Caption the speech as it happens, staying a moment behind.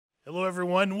Hello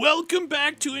everyone, welcome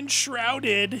back to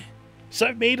Enshrouded. So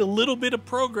I've made a little bit of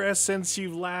progress since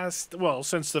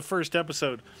since the first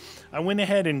episode. I went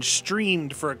ahead and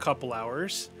streamed for a couple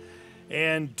hours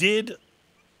and did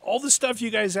all the stuff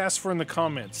you guys asked for in the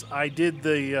comments. I did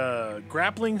the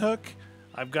grappling hook,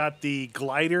 I've got the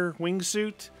glider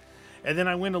wingsuit, and then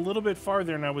I went a little bit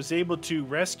farther and I was able to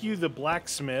rescue the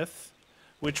blacksmith,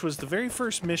 which was the very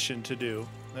first mission to do.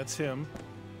 That's him.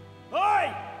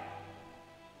 Oi!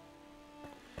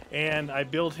 And I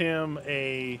built him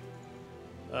a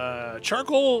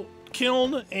charcoal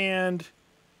kiln and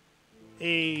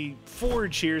a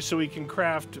forge here so he can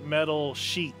craft metal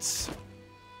sheets.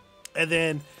 And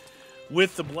then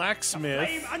with the blacksmith,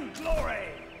 Fame and glory.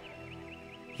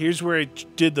 Here's where I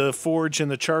did the forge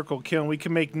and the charcoal kiln. We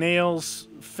can make nails,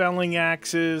 felling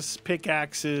axes,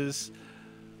 pickaxes.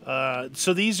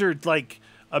 So these are like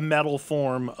a metal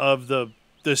form of the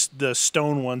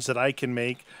stone ones that I can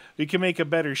make. We can make a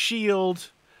better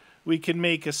shield. We can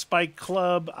make a spike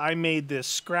club. I made this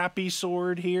scrappy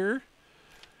sword here.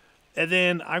 And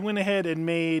then I went ahead and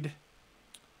made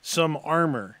some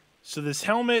armor. So this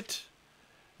helmet,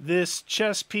 this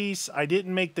chest piece, I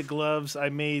didn't make the gloves. I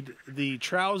made the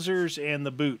trousers and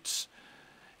the boots.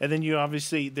 And then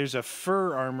there's a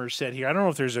fur armor set here. I don't know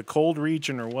if there's a cold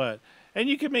region or what. And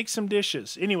you can make some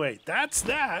dishes. Anyway, that's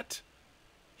that.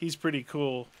 He's pretty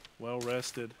cool. Well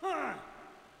rested.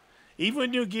 Even with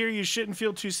new gear, you shouldn't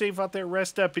feel too safe out there.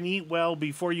 Rest up and eat well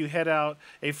before you head out.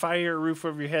 A fire, a roof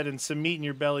over your head, and some meat in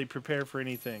your belly. Prepare for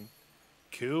anything.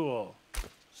 Cool.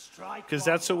 Because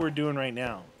that's what we're doing right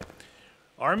now.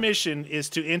 Our mission is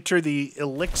to enter the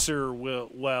Elixir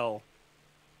well.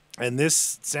 And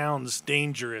this sounds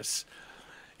dangerous.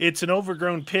 It's an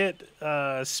overgrown pit,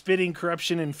 spitting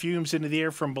corruption and fumes into the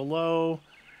air from below.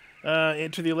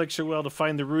 Enter the Elixir well to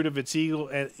find the root of its evil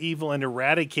and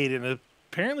eradicate it.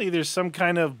 Apparently there's some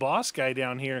kind of boss guy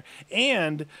down here.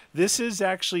 And this is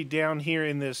actually down here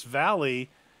in this valley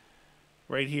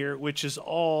right here, which is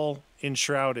all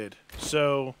enshrouded.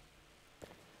 So,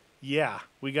 yeah,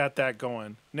 we got that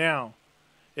going. Now,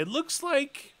 it looks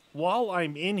like while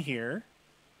I'm in here,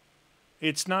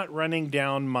 it's not running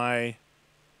down my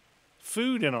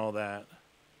food and all that.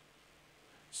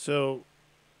 So,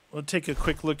 we'll take a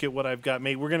quick look at what I've got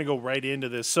made. We're going to go right into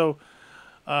this. So,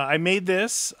 I made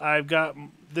this.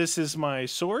 This is my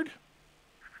sword.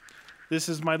 This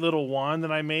is my little wand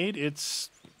that I made. It's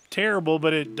terrible,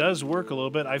 but it does work a little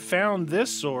bit. I found this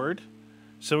sword,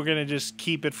 so we're going to just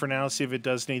keep it for now, see if it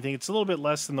does anything. It's a little bit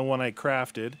less than the one I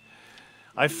crafted.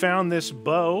 I found this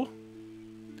bow,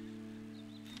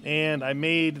 and I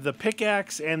made the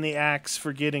pickaxe and the axe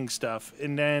for getting stuff.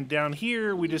 And then down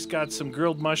here, we just got some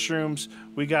grilled mushrooms.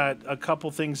 We got a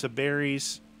couple things of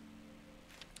berries.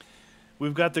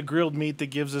 We've got the grilled meat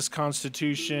that gives us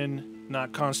constitution,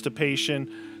 not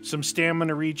constipation, some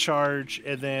stamina recharge,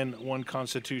 and then one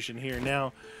constitution here.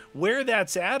 Now, where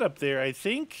that's at up there, I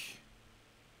think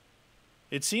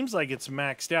it seems like it's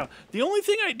maxed out. The only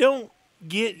thing I don't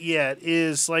get yet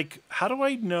is, like, how do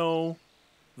I know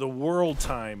the world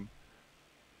time?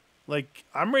 Like,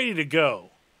 I'm ready to go,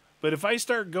 but if I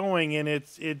start going and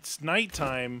it's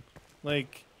nighttime,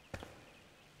 like,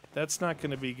 that's not going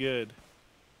to be good.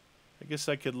 I guess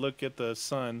I could look at the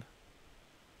sun.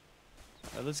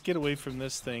 Let's get away from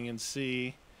this thing and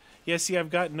see. Yeah, see,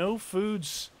 I've got no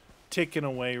foods ticking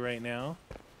away right now.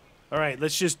 All right,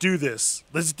 let's just do this.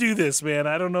 Let's do this, man.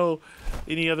 I don't know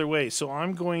any other way. So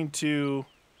I'm going to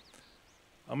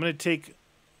take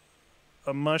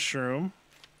a mushroom.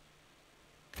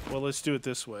 Well, let's do it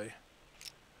this way.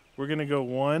 We're going to go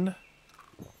 1.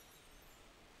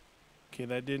 Okay,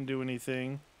 that didn't do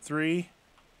anything. 3.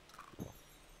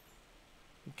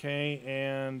 Okay,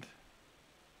 and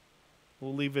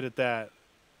we'll leave it at that.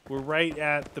 We're right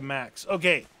at the max.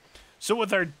 Okay, so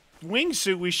with our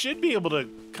wingsuit, we should be able to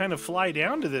kind of fly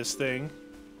down to this thing.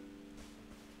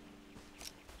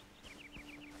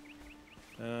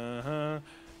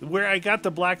 Where I got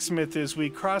the blacksmith is we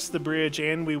crossed the bridge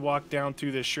and we walked down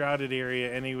through the shrouded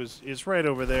area, and it's right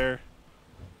over there.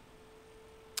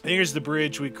 Here's the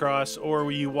bridge we crossed,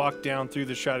 or you walk down through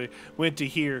the shrouded, went to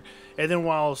here, and then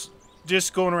while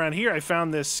just going around here, I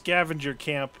found this scavenger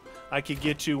camp I could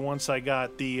get to once I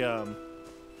got the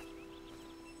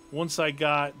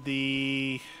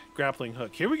grappling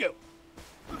hook. Here we go.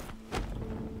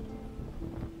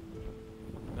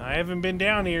 I haven't been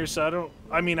down here, so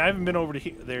I haven't been over to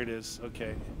here. There it is.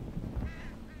 Okay.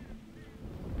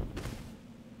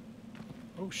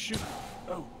 Oh, shoot.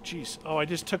 Oh, jeez. Oh, I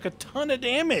just took a ton of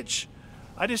damage.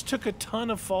 I just took a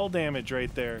ton of fall damage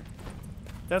right there.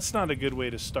 That's not a good way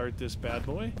to start this bad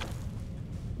boy.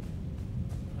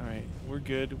 Alright. we're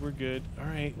good. We're good. All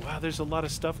right. Wow, there's a lot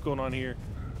of stuff going on here.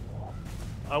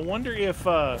 I wonder if,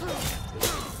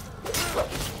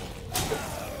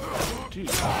 dude,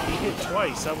 he hit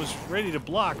twice. I was ready to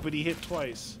block, but he hit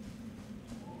twice.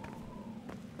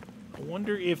 I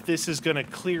wonder if this is going to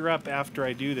clear up after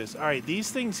I do this. All right, these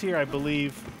things here, I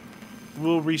believe,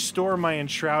 will restore my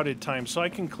Enshrouded time, so I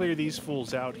can clear these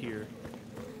fools out here.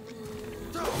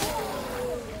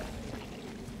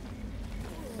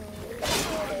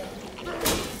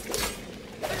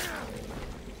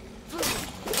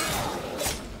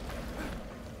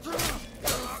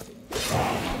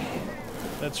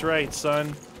 That's right,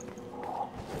 son.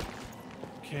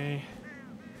 Okay.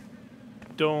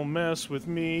 Don't mess with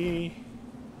me.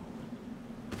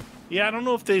 Yeah, I don't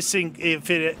know if they sing, if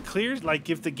it clears, like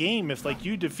if the game, if like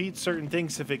you defeat certain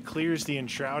things, if it clears the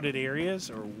Enshrouded areas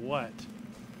or what.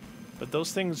 But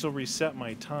those things will reset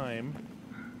my time.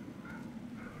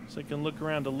 So I can look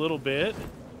around a little bit.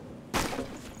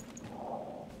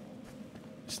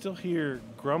 Still hear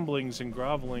grumblings and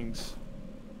grovelings.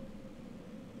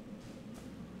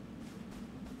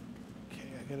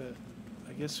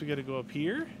 I guess we gotta go up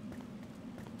here.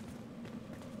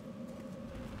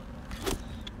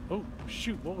 Oh,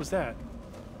 shoot, what was that?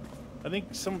 I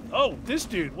think some... Oh, this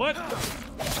dude, what?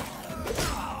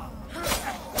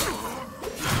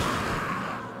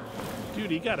 Dude,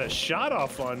 he got a shot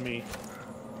off on me.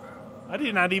 I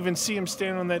did not even see him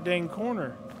stand on that dang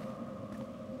corner.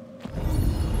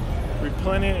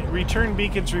 Return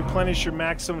beacons replenish your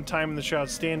maximum time in the shroud.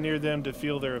 Stand near them to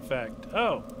feel their effect.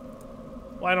 Oh.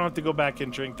 Well, I don't have to go back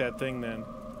and drink that thing then.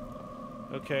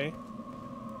 Okay.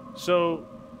 So,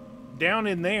 down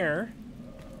in there,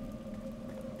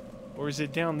 or is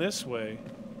it down this way?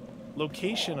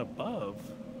 Location above.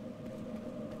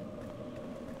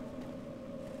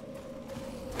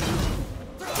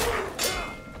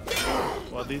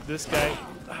 Well, this guy...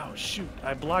 Oh, shoot.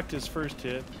 I blocked his first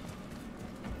hit.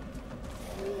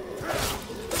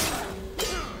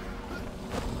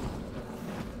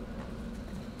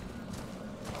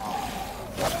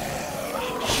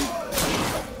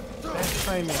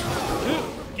 Dude,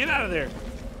 get out of there.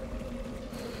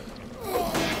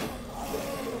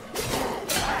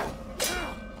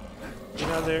 Get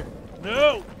out of there.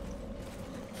 No!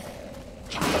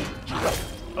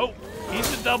 Oh,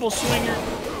 he's a double swinger.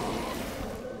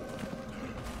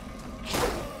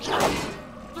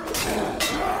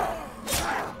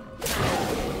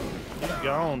 You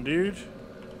gone, dude.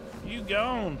 You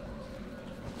gone.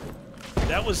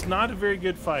 That was not a very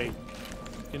good fight.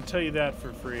 I can tell you that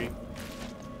for free.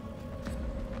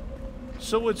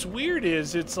 So what's weird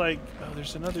is, it's like, oh,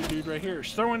 there's another dude right here.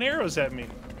 He's throwing arrows at me.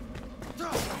 I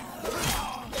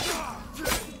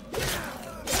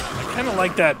kind of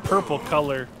like that purple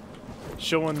color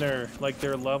showing their, like,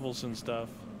 their levels and stuff.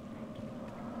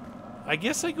 I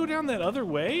guess I go down that other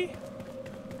way?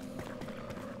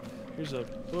 Here's a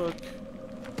book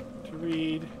to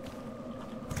read.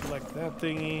 Select that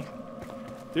thingy.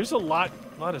 There's a lot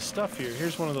of stuff here.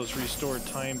 Here's one of those restored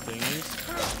time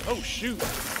thingies. Oh, shoot.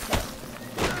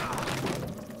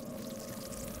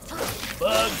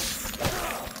 Bugs.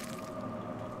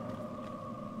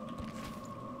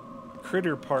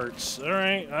 Critter parts. All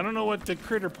right. I don't know what the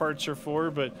critter parts are for,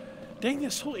 but dang,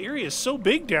 this whole area is so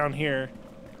big down here.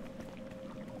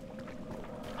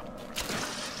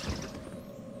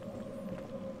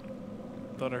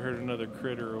 Thought I heard another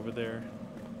critter over there.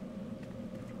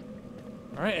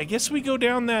 All right, I guess we go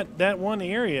down that one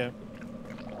area.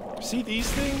 See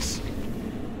these things?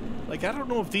 Like, I don't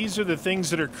know if these are the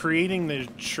things that are creating the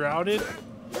Enshrouded.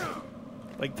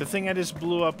 Like, the thing I just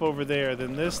blew up over there,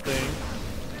 then this thing.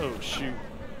 Oh, shoot.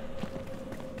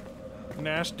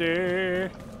 Nasty.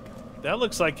 That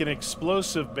looks like an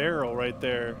explosive barrel right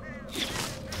there.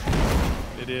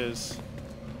 It is.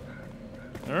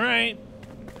 All right.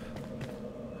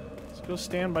 Let's go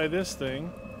stand by this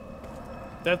thing.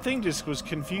 That thing just was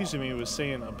confusing me. It was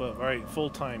saying above. All right, full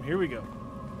time. Here we go.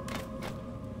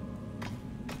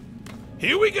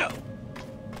 Here we go.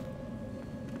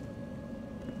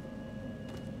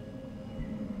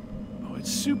 Oh, it's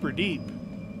super deep.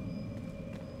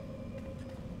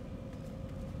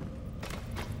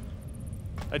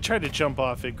 I tried to jump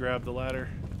off it, grab the ladder.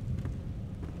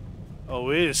 Oh,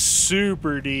 it is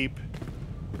super deep.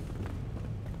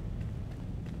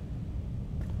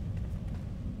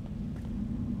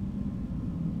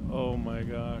 Oh my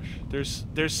gosh.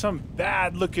 There's some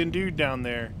bad looking dude down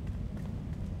there.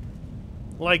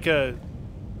 Like a...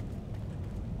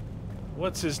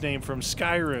 What's his name from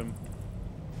Skyrim?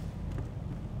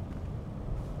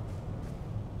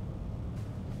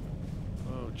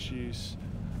 Oh jeez.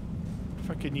 If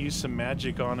I can use some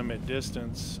magic on him at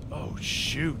distance. Oh,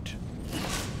 shoot.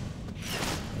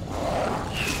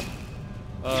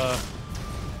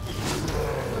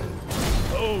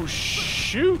 Oh,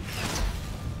 shoot.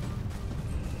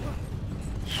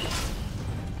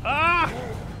 Ah!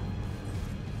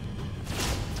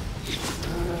 It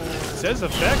says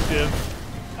effective.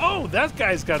 Oh, that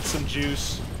guy's got some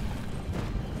juice.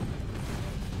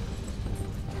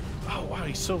 Oh, wow,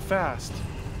 he's so fast.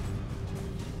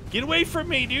 Get away from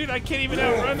me, dude. I can't even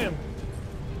outrun him.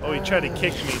 Oh, he tried to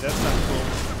kick me. That's not cool.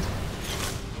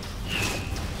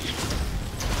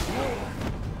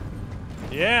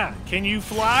 Yeah. Can you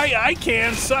fly? I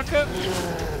can, sucker.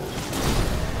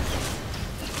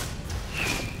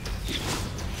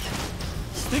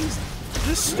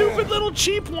 This stupid little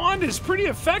cheap wand is pretty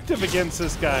effective against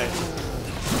this guy.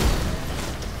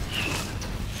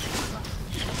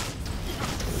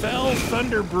 Fell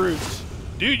Thunder Brute.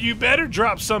 Dude, you better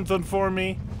drop something for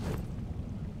me.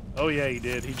 Oh yeah, he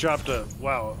did. He dropped a,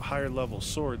 wow, higher level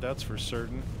sword, that's for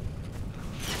certain.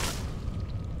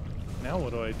 Now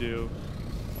what do I do?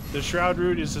 The Shroud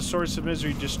Root is a source of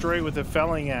misery. Destroy with a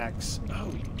felling axe.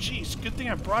 Oh, jeez, good thing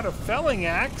I brought a felling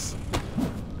axe.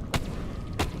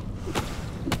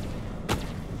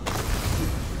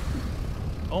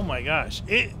 Oh my gosh.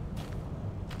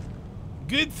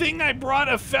 Good thing I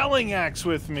brought a felling axe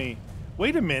with me.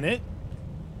 Wait a minute.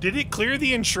 Did it clear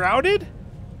the Enshrouded?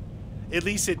 At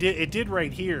least it did. It did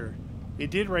right here.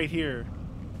 It did right here.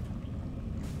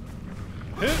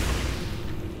 Huh.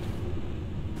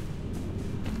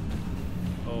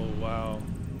 Oh, wow.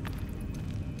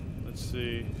 Let's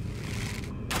see.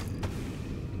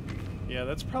 Yeah,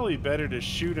 that's probably better to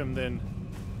shoot him than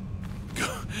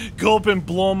go up and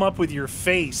blow him up with your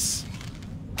face.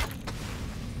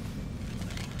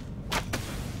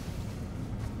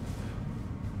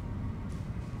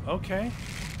 Okay.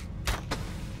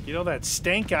 Get all that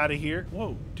stank out of here.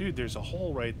 Whoa, dude, there's a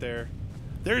hole right there.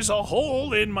 There's a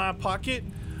hole in my pocket.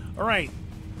 All right.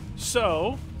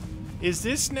 So, is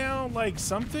this now like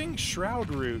something?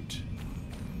 Shroud Root.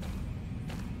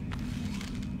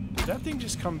 Did that thing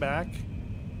just come back?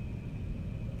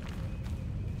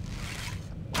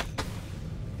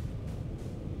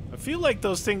 I feel like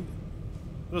those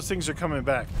things are coming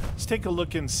back. Let's take a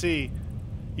look and see.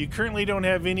 You currently don't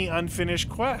have any unfinished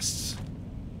quests.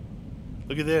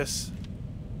 Look at this.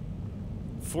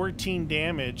 14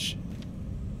 damage.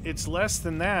 It's less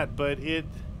than that, but it's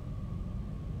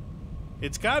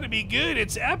got to be good.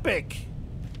 It's epic.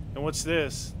 And what's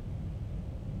this?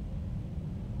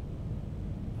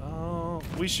 Oh,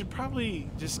 we should probably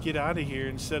just get out of here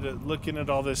instead of looking at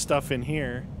all this stuff in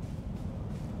here.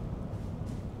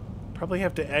 Probably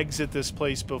have to exit this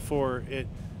place before it.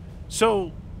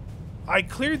 So, I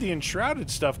cleared the Enshrouded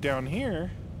stuff down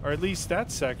here, or at least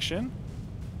that section.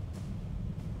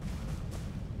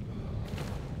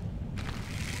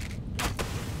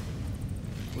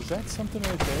 Was that something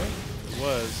right there? It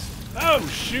was. Oh,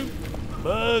 shoot!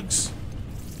 Bugs!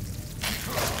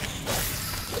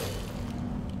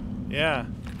 Yeah,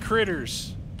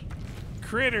 critters.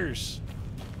 Critters!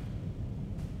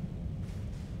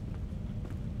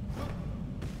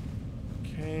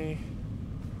 Okay.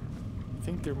 I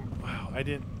think they're... Wow, I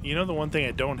didn't... You know the one thing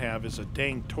I don't have is a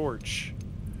dang torch.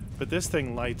 But this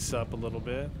thing lights up a little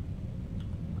bit.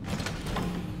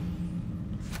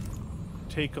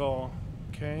 Take all...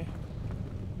 Okay.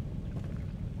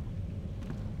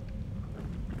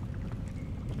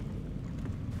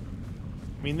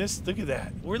 I mean, this... Look at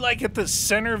that. We're like at the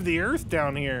center of the earth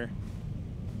down here.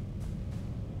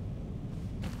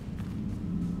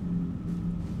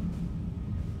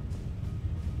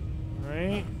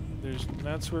 Right?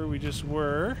 That's where we just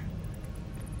were.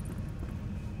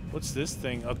 What's this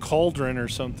thing? A cauldron or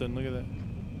something. Look at that.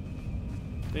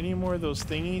 Any more of those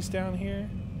thingies down here?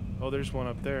 Oh, there's one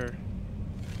up there.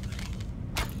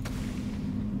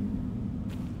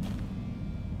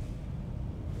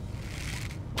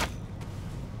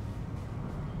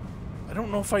 I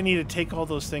don't know if I need to take all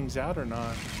those things out or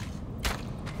not.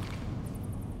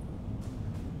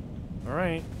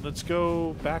 Alright, let's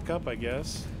go back up, I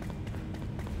guess.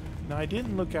 Now, I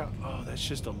didn't look out. Oh, that's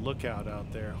just a lookout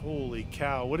out there. Holy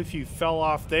cow. What if you fell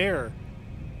off there?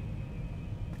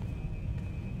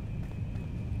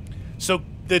 So,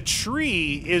 the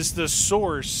tree is the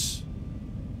source.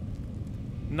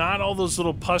 Not all those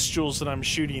little pustules that I'm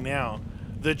shooting out.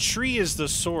 The tree is the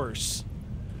source.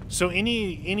 So,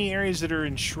 any areas that are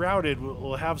enshrouded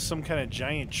will have some kind of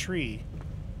giant tree.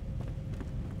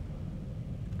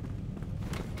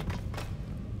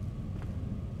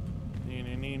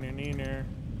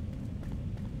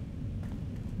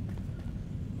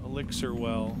 Elixir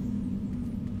well.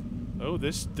 Oh,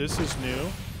 this is new.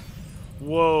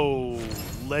 Whoa,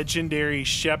 legendary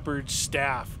shepherd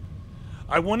staff.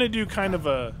 I want to do kind of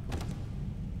a...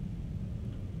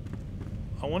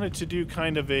 I wanted to do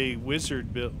kind of a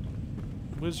wizard build.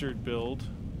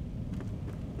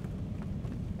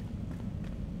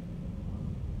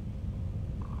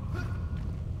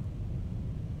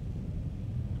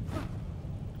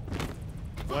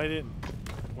 Why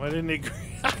didn't it?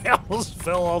 I almost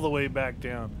fell all the way back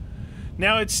down.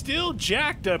 Now it's still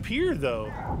jacked up here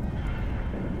though.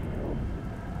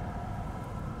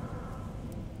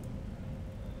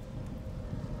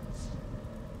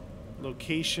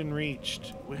 Location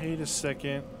reached. Wait a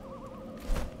second.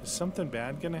 Is something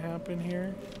bad gonna happen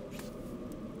here?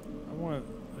 I want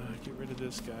to get rid of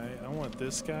this guy. I want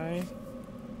this guy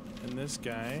and this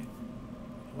guy.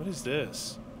 What is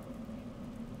this?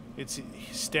 It's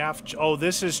staff. Oh,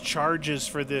 this is charges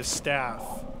for this staff.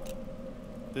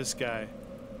 This guy.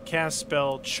 Cast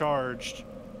spell, charged,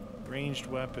 ranged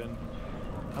weapon.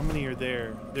 How many are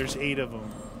there? There's 8 of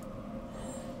them.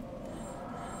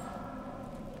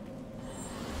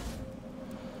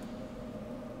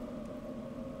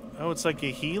 Oh, it's like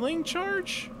a healing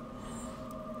charge?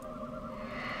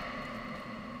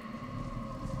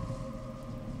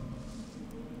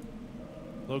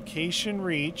 Location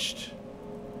reached.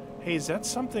 Hey, is that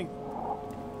something?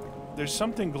 There's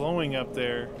something glowing up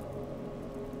there.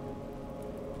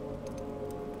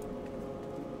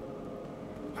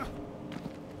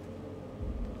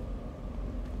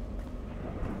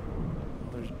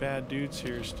 There's bad dudes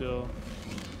here still.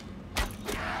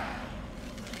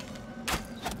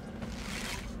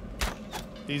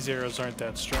 These arrows aren't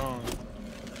that strong.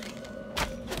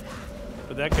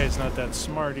 But that guy's not that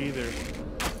smart either.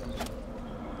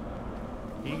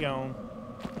 He gone.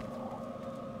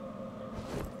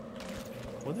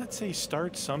 Would that say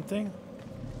start something?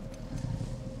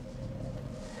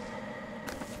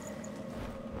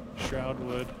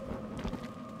 Enshrouded.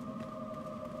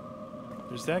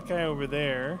 There's that guy over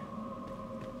there.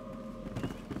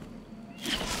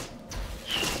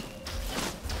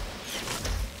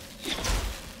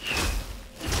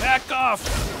 Back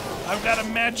off! I've got a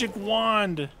magic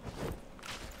wand!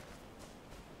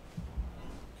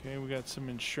 Okay, we got some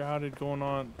Enshrouded going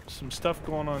on, some stuff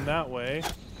going on that way.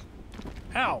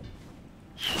 Ow!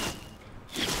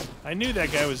 I knew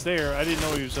that guy was there. I didn't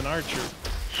know he was an archer.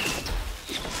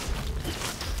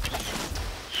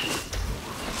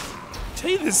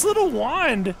 Tell you, this little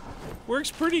wand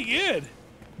works pretty good.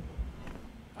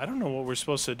 I don't know what we're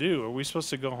supposed to do. Are we supposed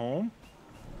to go home?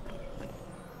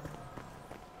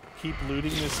 Keep looting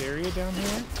this area down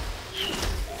here?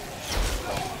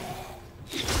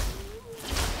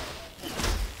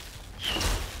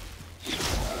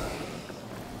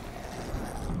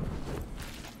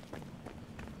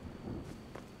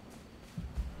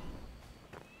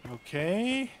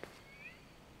 Okay.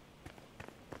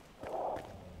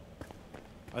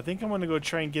 I think I'm gonna go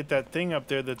try and get that thing up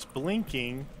there that's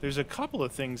blinking. There's a couple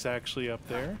of things actually up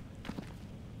there.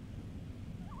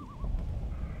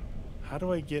 How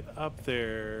do I get up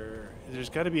there? There's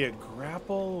got to be a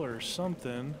grapple or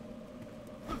something.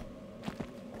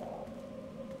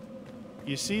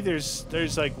 You see, there's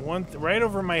like one right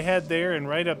over my head there, and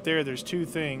right up there. There's 2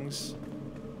 things.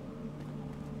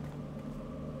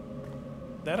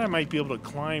 That I might be able to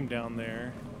climb down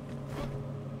there.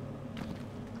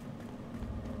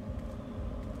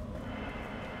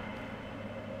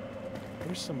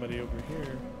 There's somebody over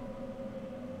here.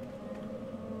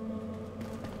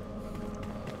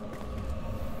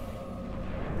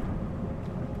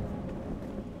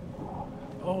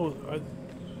 Oh,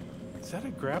 is that a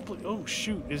grappling? Oh,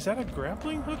 shoot. Is that a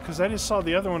grappling hook? Because I just saw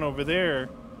the other one over there.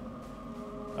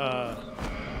 Oh,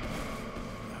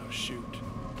 shoot.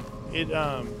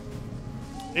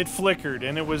 It flickered,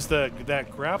 and it was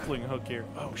that grappling hook here.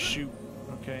 Oh, shoot.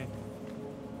 Okay.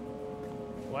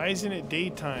 Why isn't it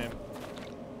daytime?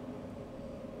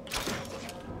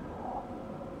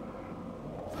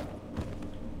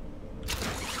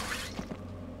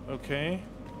 Okay.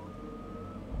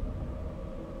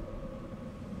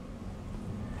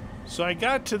 So I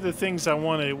got to the things I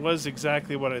wanted. It was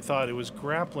exactly what I thought. It was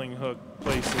grappling hook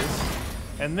places.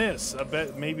 And this, I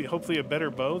bet maybe hopefully a better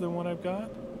bow than what I've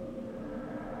got.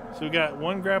 So we got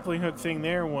one grappling hook thing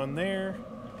there, one there.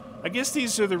 I guess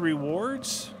these are the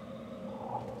rewards.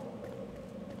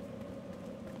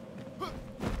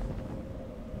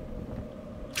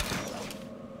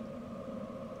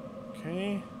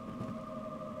 Okay.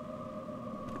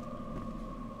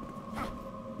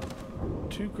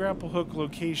 2 grapple hook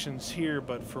locations here,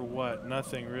 but for what?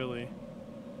 Nothing really.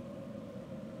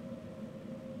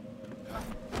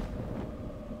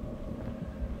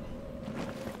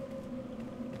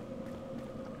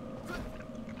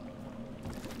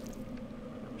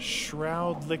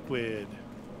 Shroud liquid.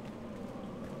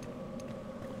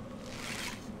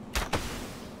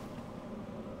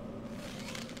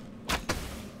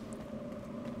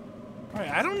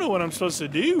 Alright, I don't know what I'm supposed to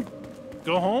do.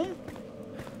 Go home?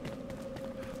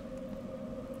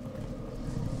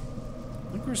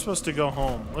 I think we're supposed to go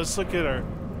home. Let's look at our...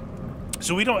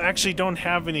 So we don't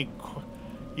have any...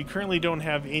 You currently don't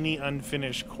have any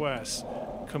unfinished quests.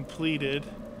 Completed.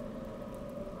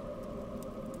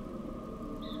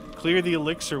 Clear the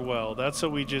Elixir well. That's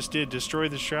what we just did. Destroy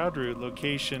the Shroud root.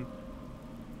 Location.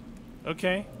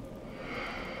 Okay.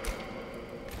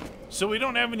 So we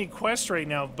don't have any quests right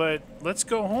now, but let's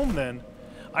go home then.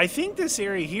 I think this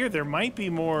area here, there might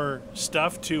be more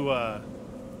stuff to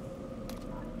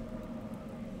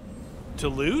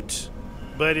loot,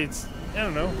 but it's, I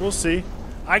don't know, we'll see.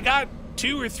 I got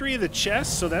 2 or 3 of the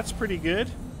chests, so that's pretty good.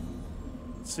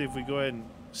 Let's see if we go ahead and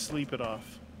sleep it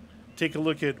off. Take a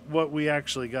look at what we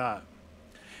actually got.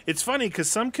 It's funny because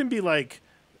some can be like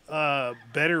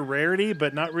better rarity,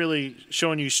 but not really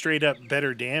showing you straight up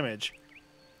better damage.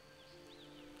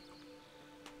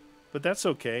 But that's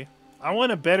okay. I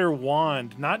want a better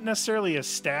wand, not necessarily a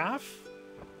staff,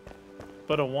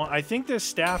 but a wand. I think this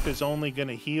staff is only going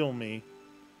to heal me.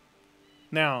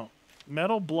 Now,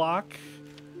 metal block,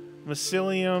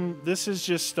 mycelium. This is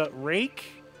just a rake.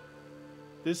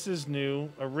 This is new.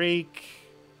 A rake.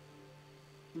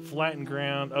 Flattened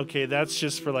ground. Okay, that's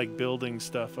just for like building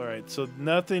stuff. All right, so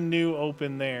nothing new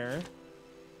open there.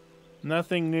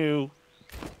 Nothing new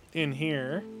in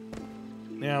here.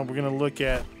 Now we're going to look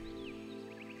at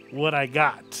what I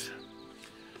got.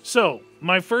 So,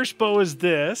 my first bow is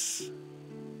this.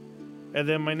 And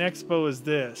then my next bow is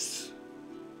this.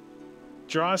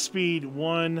 Draw speed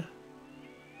 1.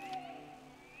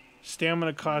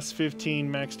 Stamina cost 15.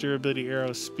 Max durability,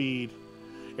 arrow speed.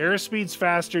 Arrow speed's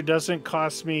faster, doesn't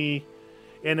cost me.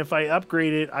 And if I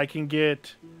upgrade it, I can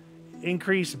get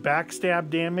increased backstab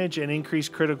damage and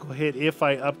increased critical hit if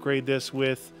I upgrade this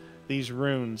with these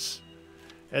runes.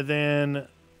 And then,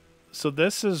 so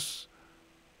this is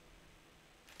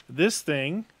this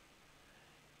thing.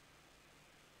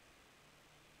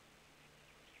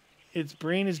 Its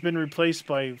brain has been replaced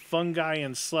by fungi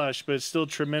and slush, but it's still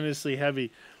tremendously heavy.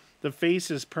 The face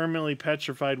is permanently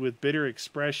petrified with bitter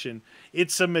expression.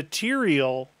 It's a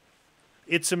material.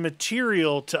 It's a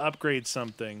material to upgrade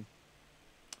something.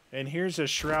 And here's a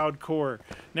shroud core.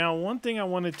 Now, one thing I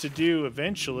wanted to do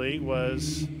eventually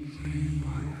was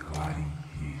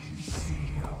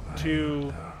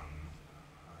to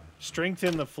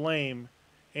strengthen the flame.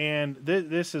 And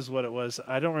this is what it was.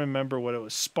 I don't remember what it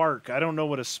was. Spark. I don't know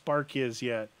what a spark is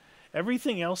yet.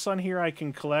 Everything else on here I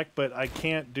can collect, but I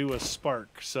can't do a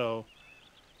spark. So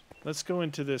let's go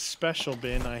into this special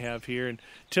bin I have here. And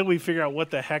until we figure out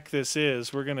what the heck this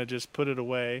is, we're going to just put it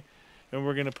away. And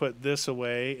we're going to put this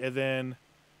away. And then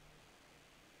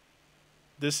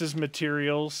this is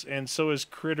materials. And so is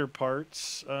critter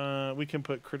parts. We can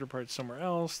put critter parts somewhere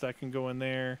else. That can go in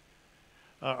there.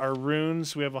 Our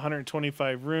runes, we have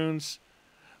 125 runes.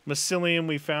 Mycelium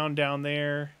we found down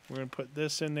there. We're going to put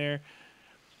this in there.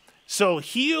 So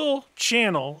heal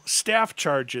channel staff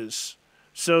charges.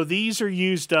 So these are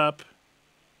used up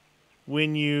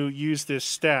when you use this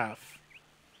staff.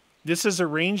 This is a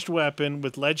ranged weapon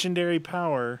with legendary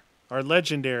power, or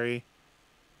legendary.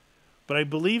 But I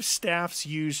believe staffs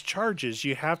use charges.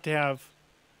 You have to have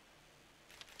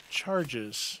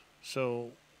charges.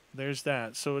 So there's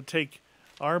that. So it'll take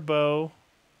our bow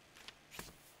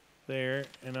there,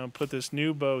 and I'll put this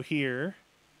new bow here.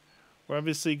 We're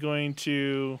obviously going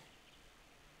to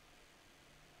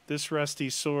this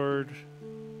rusty sword,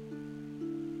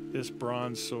 this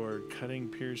bronze sword, cutting,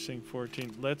 piercing,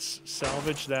 14. Let's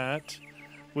salvage that.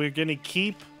 We're going to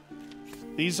keep,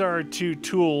 these are our 2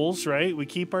 tools, right? We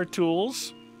keep our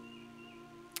tools.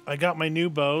 I got my new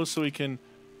bow, so we can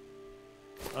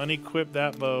unequip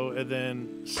that bow and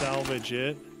then salvage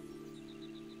it.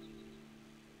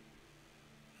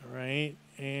 Right,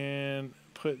 and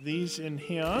put these in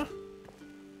here.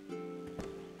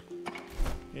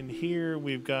 In here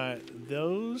we've got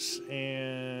those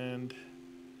and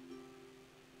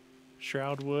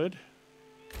shroud wood.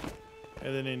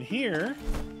 And then in here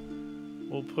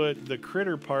we'll put the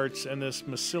critter parts and this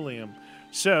mycelium.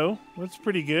 So that's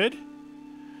pretty good.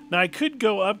 Now I could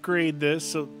go upgrade this.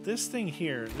 So this thing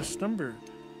here, this number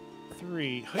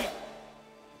 3.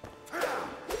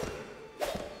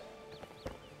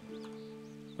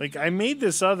 Like, I made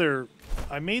this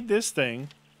thing,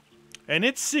 and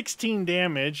it's 16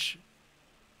 damage.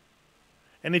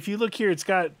 And if you look here, it's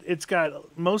got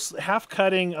most half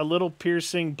cutting, a little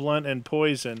piercing, blunt, and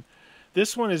poison.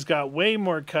 This one has got way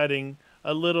more cutting,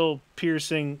 a little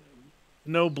piercing,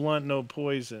 no blunt, no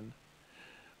poison.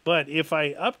 But if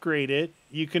I upgrade it,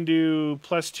 you can do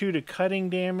 +2 to cutting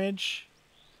damage,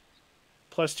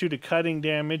 +2 to cutting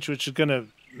damage, which is going to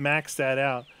max that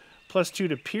out, +2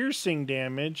 to piercing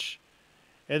damage,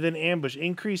 and then ambush.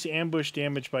 Increase ambush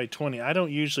damage by 20. I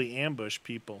don't usually ambush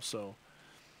people, so.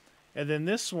 And then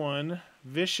this one,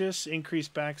 vicious, increase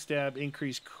backstab,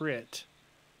 increase crit.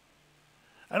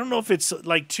 I don't know if it's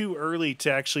like too early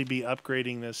to actually be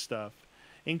upgrading this stuff.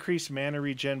 Increase mana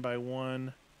regen by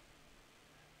 1.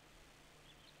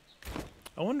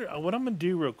 I wonder what I'm going to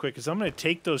do real quick is I'm going to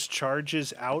take those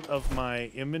charges out of my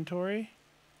inventory.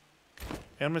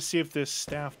 And I'm going to see if this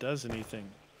staff does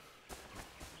anything.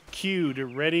 Q to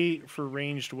ready for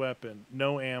ranged weapon.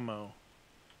 No ammo.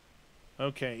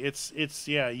 Okay, it's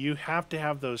yeah, you have to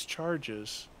have those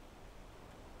charges.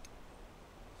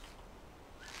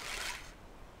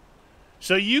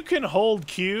 So you can hold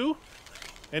Q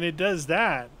and it does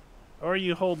that. Or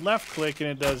you hold left click and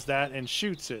it does that and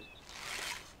shoots it.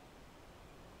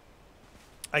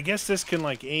 I guess this can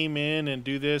like aim in and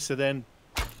do this and then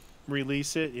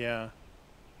release it. Yeah.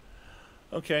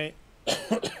 Okay.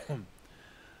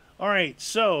 All right.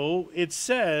 So it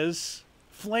says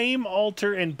flame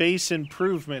altar and base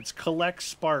improvements. Collect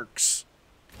sparks.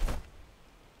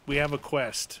 We have a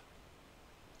quest.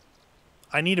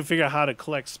 I need to figure out how to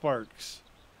collect sparks.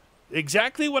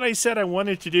 Exactly what I said I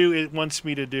wanted to do, it wants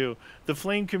me to do. The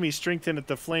flame can be strengthened at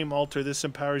the flame altar. This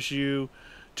empowers you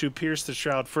to pierce the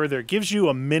shroud further. It gives you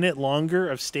a minute longer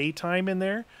of stay time in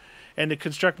there. And to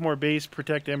construct more base,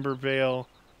 protect Ember Veil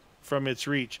from its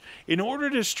reach. In order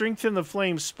to strengthen the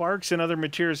flame, sparks and other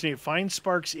materials need. Find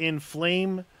sparks in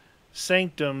flame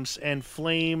sanctums and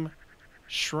flame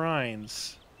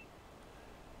shrines.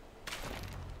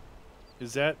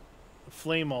 Is that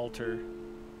flame altar?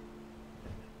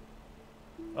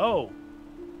 Oh.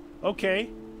 Okay.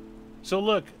 So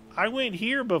look, I went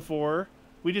here before.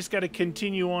 We just got to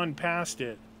continue on past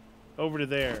it. Over to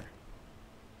there.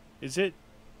 Is it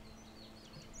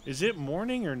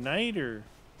morning or night or...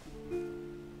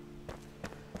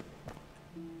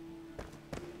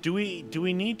 Do we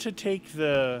need to take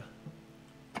the...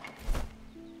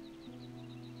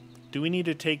 Do we need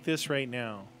to take this right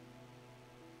now?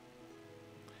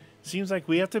 Seems like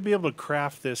we have to be able to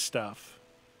craft this stuff.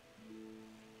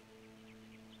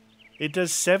 It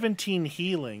does 17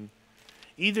 healing.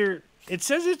 Either... It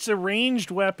says it's a ranged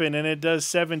weapon and it does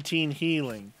 17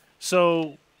 healing.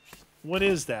 So, what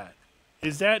is that?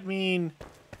 Does that mean...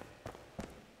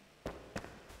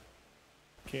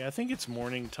 Okay, I think it's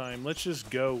morning time. Let's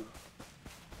just go.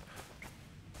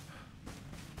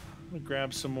 I'm gonna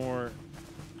grab some more.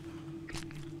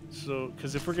 So,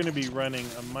 because if we're going to be running,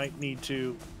 I might need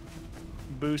to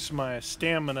boost my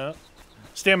stamina.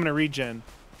 Stamina regen.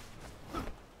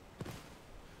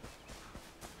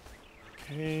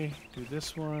 Okay, do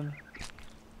this one.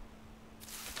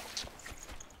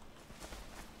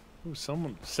 Ooh,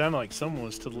 sounded like someone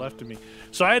was to the left of me.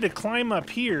 So I had to climb up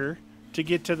here to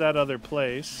get to that other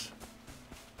place.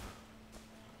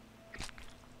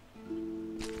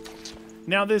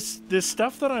 Now this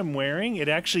stuff that I'm wearing, it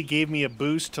actually gave me a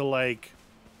boost to like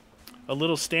a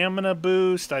little stamina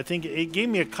boost. I think it gave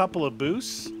me a couple of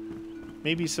boosts.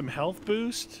 Maybe some health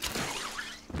boost.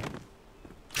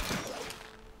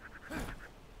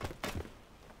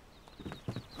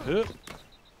 Oop.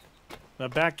 Now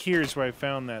back here is where I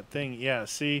found that thing. Yeah,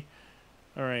 see?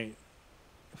 Alright.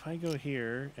 If I go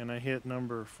here and I hit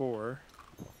number 4,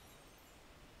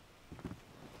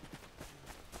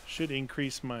 should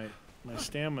increase my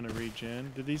stamina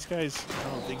regen. Did these guys...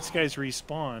 Oh, these guys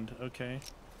respawned. Okay.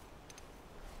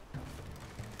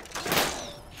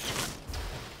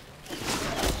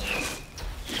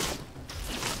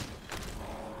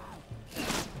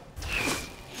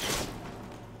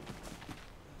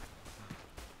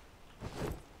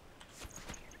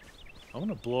 I want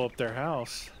to blow up their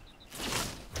house.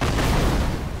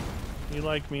 You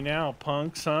like me now,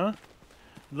 punks, huh?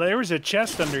 There was a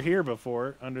chest under here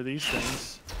before, under these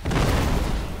things.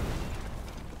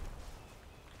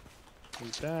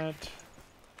 Eat that.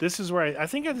 This is where I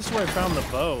think this is where I found the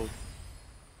bow.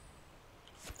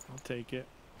 I'll take it.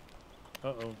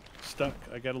 Uh-oh. Stuck.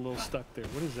 I got a little stuck there.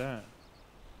 What is that?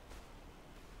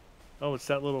 Oh, it's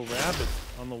that little rabbit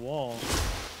on the wall.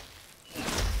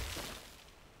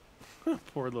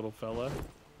 Poor little fella.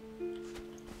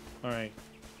 Alright.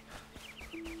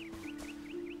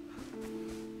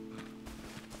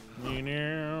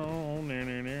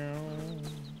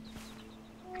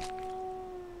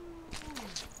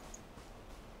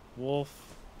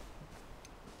 Wolf.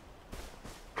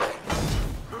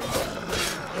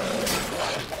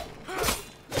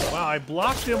 I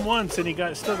blocked him once and he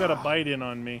still got a bite in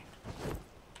on me.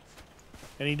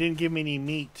 And he didn't give me any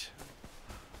meat.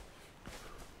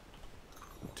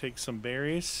 Take some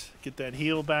berries. Get that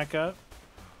heal back up.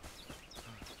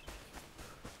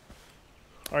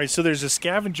 Alright, so there's a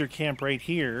scavenger camp right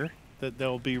here that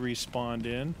they'll be respawned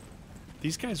in.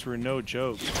 These guys were no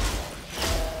joke.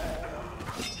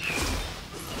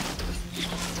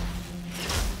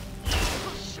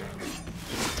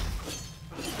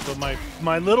 But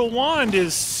my little wand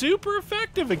is super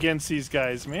effective against these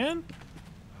guys, man.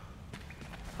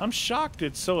 I'm shocked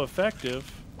it's so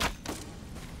effective.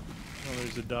 Oh,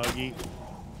 there's a doggy.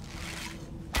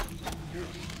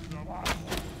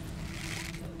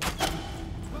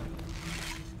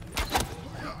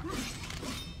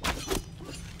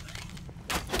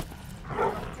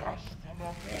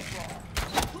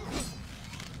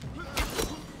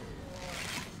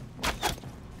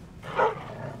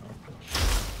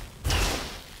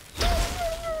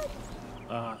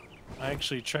 I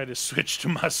actually tried to switch to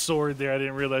my sword there. I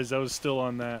didn't realize I was still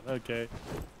on that. Okay.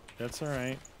 That's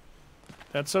alright.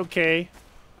 That's okay.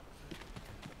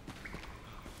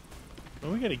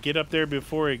 Well, we gotta get up there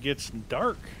before it gets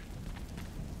dark.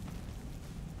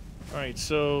 Alright,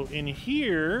 so in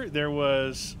here, there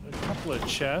was a couple of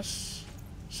chests,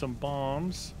 some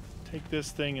bombs. Take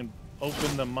this thing and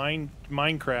open the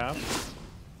Minecraft.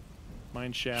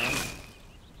 Mine shaft.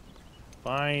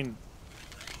 Fine.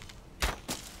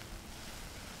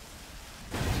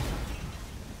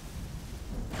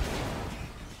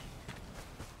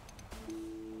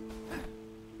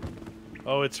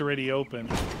 Oh, it's already open.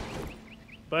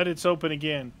 But it's open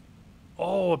again.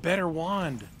 Oh, a better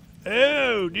wand.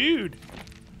 Oh, dude.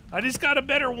 I just got a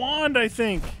better wand, I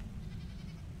think.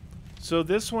 So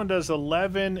this one does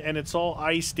 11, and it's all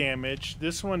ice damage.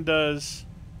 This one does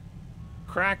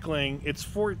crackling. It's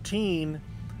 14,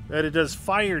 that it does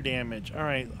fire damage. All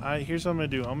right, here's what I'm going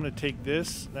to do. I'm going to take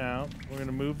this now. We're going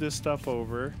to move this stuff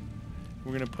over.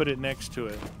 We're going to put it next to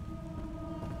it.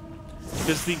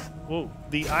 Because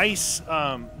the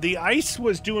ice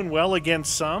was doing well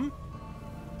against some.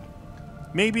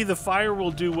 Maybe the fire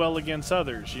will do well against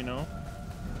others, you know?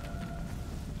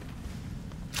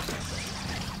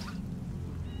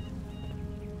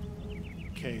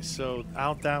 Okay, so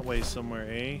out that way somewhere,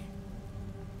 eh?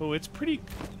 Oh, it's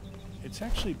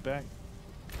actually back.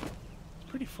 It's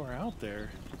pretty far out there.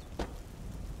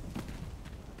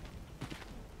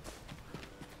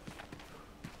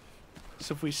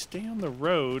 So if we stay on the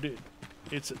road,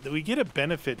 we get a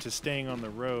benefit to staying on the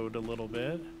road a little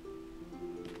bit.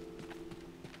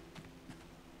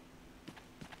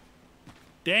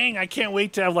 Dang, I can't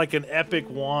wait to have like an epic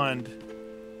wand.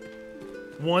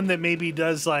 One that maybe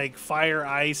does like fire,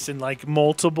 ice, and like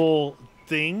multiple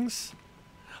things.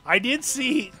 I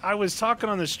was talking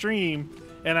on the stream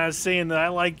and I was saying that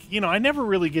I never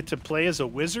really get to play as a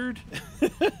wizard.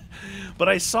 But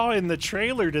I saw in the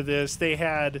trailer to this, they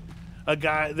had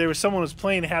someone was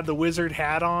playing, had the wizard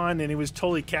hat on, and he was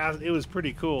totally it was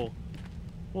pretty cool.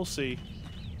 We'll see.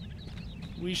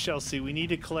 We shall see. We need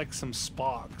to collect some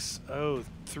spocks. Oh,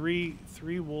 three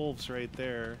wolves right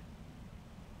there.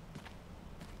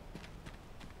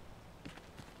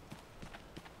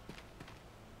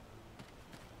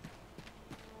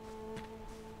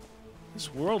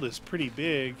 This world is pretty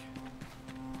big.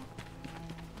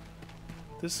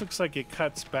 This looks like it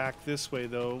cuts back this way,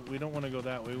 though. We don't want to go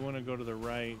that way. We want to go to the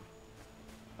right.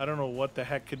 I don't know what the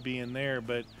heck could be in there,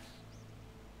 but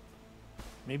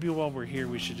maybe while we're here,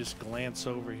 we should just glance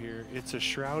over here. It's a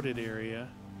shrouded area.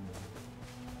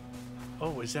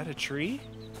 Oh, is that a tree?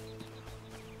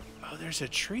 Oh, there's a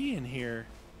tree in here.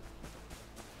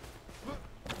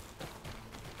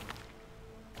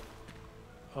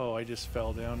 Oh, I just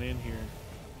fell down in here.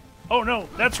 Oh, no,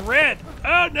 that's red.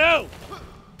 Oh, no.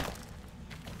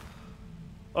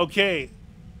 Okay.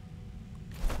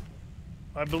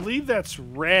 I believe that's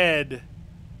red.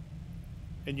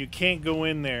 And you can't go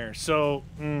in there. So,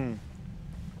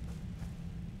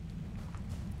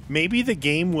 maybe the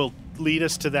game will lead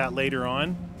us to that later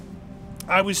on.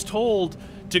 I was told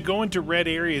to go into red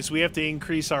areas, we have to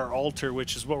increase our altar,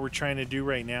 which is what we're trying to do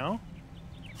right now.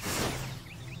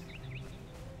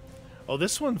 Oh,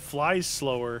 this one flies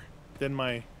slower than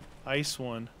my ice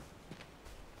one.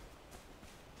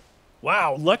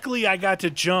 Wow, luckily I got to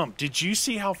jump. Did you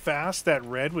see how fast that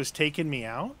red was taking me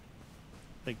out?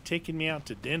 Like taking me out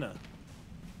to dinner.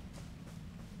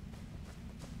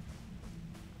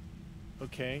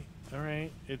 Okay,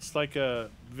 alright. It's like a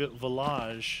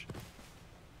village.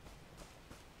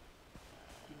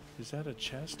 Is that a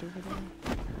chest over there?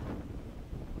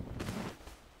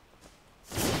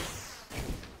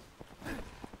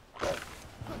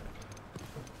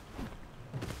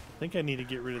 think I need to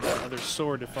get rid of that other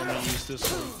sword if I'm going to use this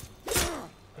one.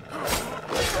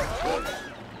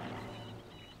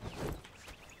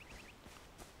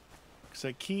 Because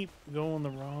I keep going the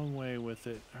wrong way with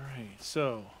it. Alright,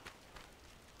 so.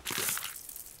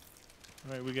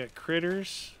 Alright, we got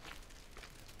critters.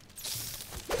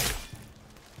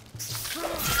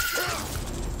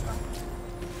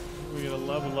 We gotta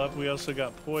level up. We also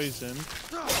got poison.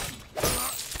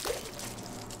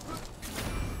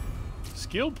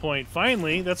 Skill point,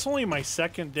 finally. That's only my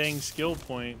second dang skill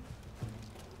point.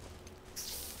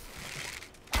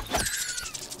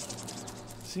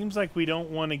 Seems like we don't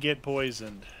want to get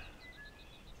poisoned.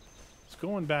 It's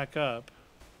going back up.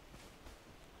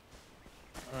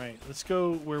 Alright, let's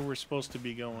go where we're supposed to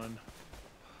be going.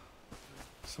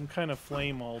 Some kind of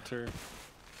flame altar.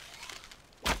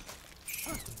 Oh,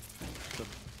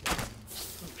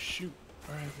 shoot.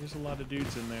 Alright, there's a lot of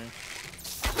dudes in there.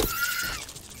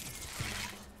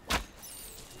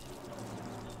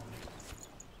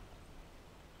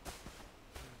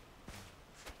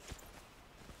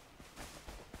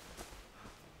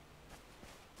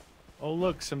 Oh,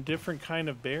 look, some different kind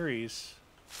of berries.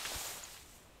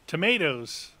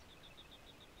 Tomatoes.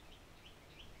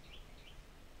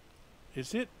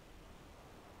 Is it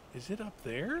up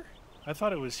there? I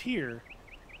thought it was here.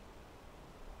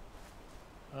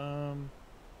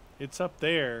 It's up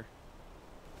there.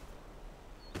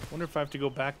 Wonder if I have to go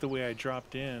back the way I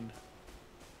dropped in.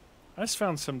 I just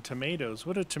found some tomatoes.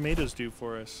 What do tomatoes do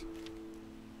for us?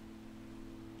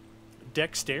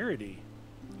 Dexterity.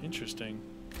 Interesting.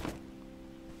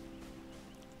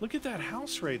 Look at that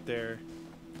house right there.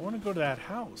 I want to go to that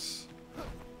house.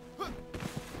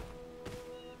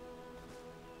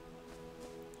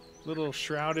 Little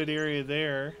shrouded area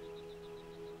there.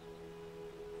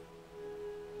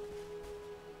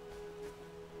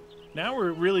 Now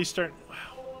we're really starting...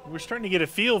 We're starting to get a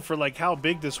feel for like how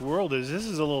big this world is. This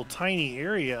is a little tiny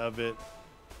area of it.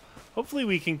 Hopefully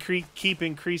we can keep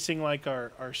increasing like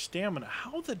our stamina.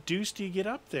 How the deuce do you get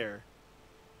up there?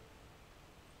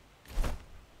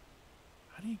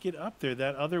 How do you get up there?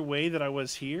 That other way that I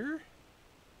was here?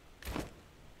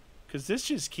 Because this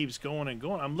just keeps going and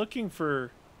going. I'm looking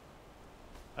for...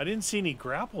 I didn't see any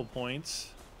grapple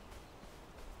points.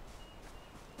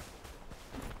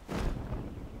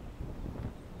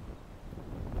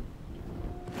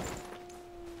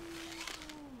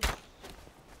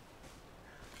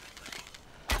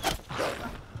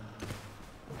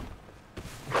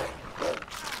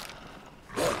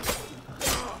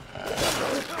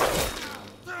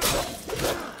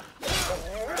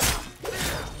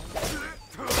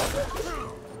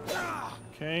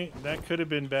 Okay, that could have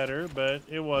been better, but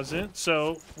it wasn't,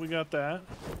 so we got that.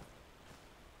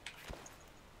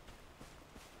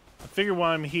 I figure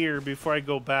while I'm here, before I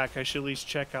go back, I should at least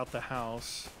check out the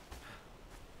house.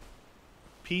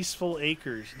 Peaceful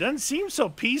Acres. Doesn't seem so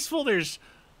peaceful. There's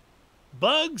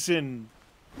bugs and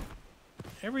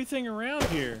everything around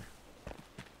here.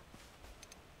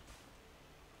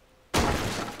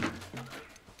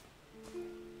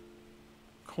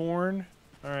 Corn.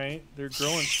 Alright, they're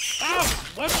growing.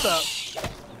 Oh, what the?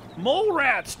 Mole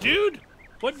rats, dude!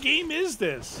 What game is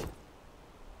this?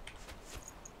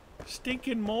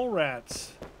 Stinking mole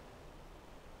rats.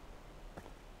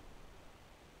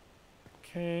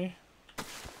 Okay.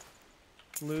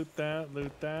 Loot that,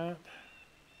 loot that.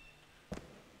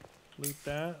 Loot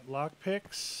that.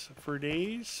 Lockpicks for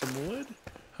days. Some wood.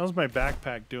 How's my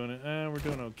backpack doing it? We're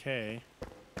doing okay.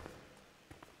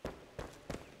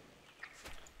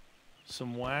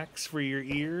 Some wax for your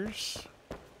ears.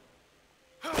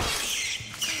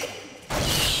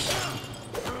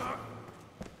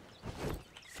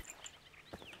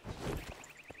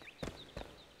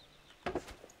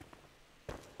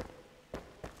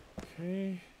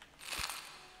 Okay.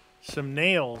 Some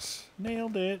nails.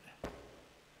 Nailed it.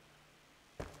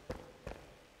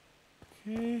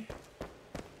 Okay.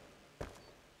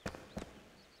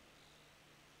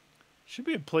 Should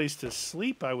be a place to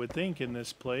sleep, I would think, in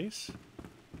this place.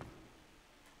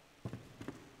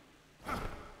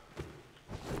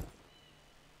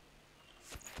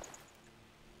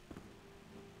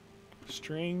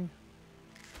 String.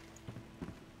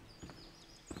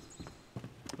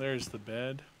 There's the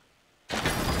bed.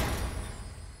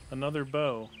 Another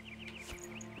bow.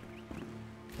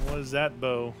 What is that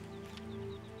bow?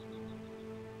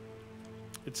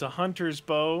 It's a hunter's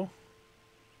bow.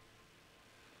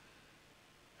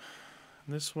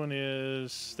 This one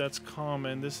is, that's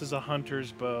common. This is a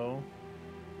hunter's bow.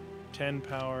 10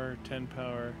 power, 10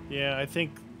 power. Yeah, I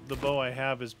think the bow I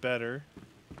have is better.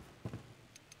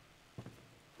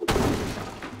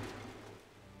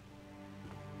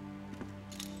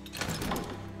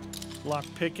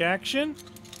 Lockpick action.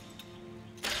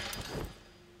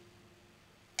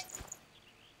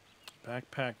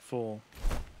 Backpack full.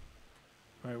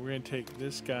 Alright, we're going to take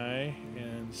this guy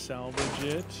and salvage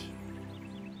it.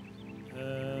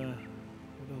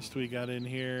 What else do we got in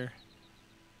here?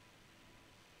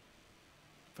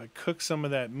 If I cook some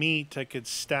of that meat, I could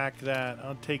stack that.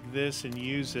 I'll take this and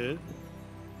use it.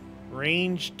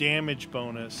 Range damage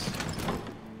bonus.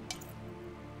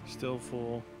 Still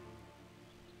full.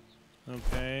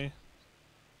 Okay.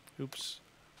 Oops.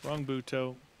 Wrong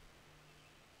Buto.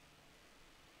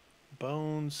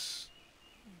 Bones.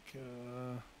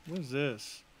 What is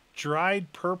this?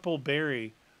 Dried purple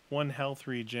berry. 1 health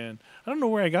regen. I don't know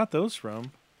where I got those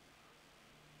from.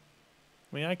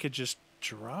 I mean, I could just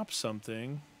drop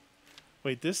something.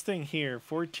 Wait, this thing here.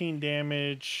 14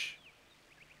 damage.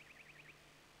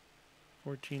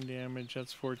 14 damage.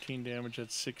 That's 14 damage.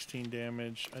 That's 16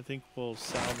 damage. I think we'll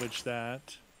salvage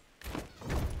that.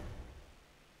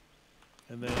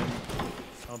 And then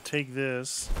I'll take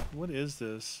this. What is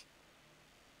this?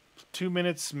 2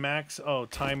 minutes max. Oh,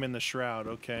 time in the shroud.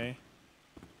 Okay.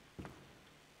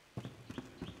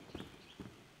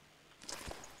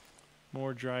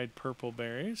 More dried purple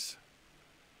berries.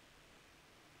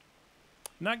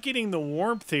 Not getting the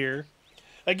warmth here.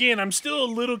 Again, I'm still a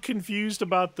little confused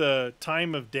about the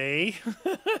time of day.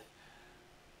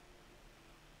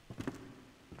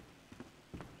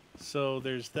 So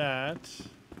there's that.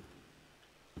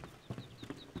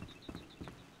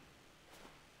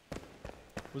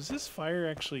 Was this fire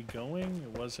actually going?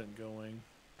 It wasn't going.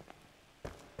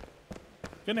 I'm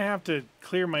gonna have to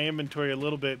clear my inventory a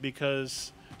little bit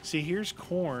because, see, here's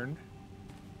corn.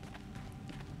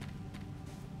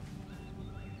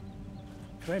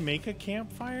 Can I make a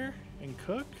campfire and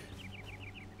cook?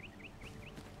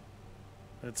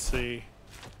 Let's see.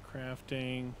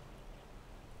 Crafting.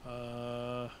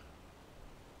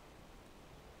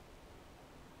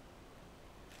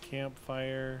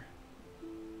 Campfire.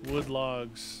 Wood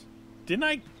logs. Didn't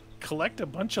I collect a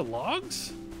bunch of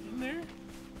logs in there?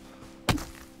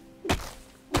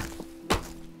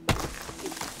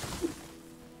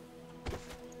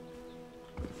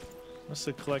 Must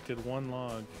have collected 1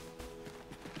 log.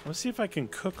 Let's see if I can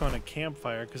cook on a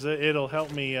campfire, because it'll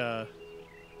help me,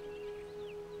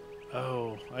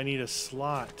 Oh, I need a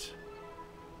slot.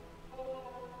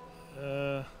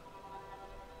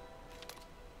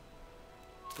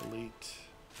 Delete.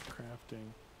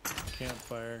 Crafting.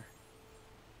 Campfire.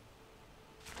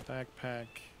 Backpack.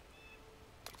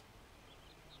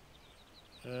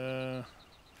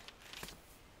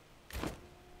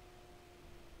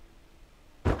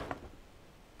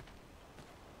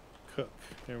 Cook.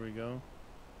 There we go.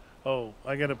 Oh,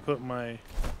 I gotta put my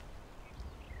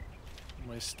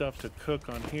stuff to cook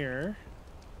on here.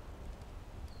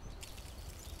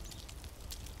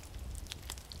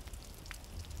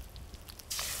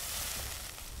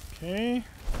 Okay.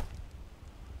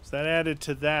 So that added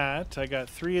to that. I got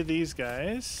 3 of these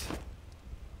guys.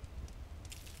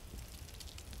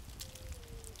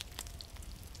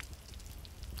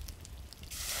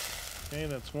 Okay,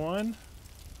 that's 1.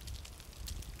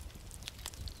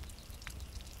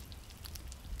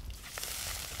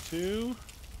 2.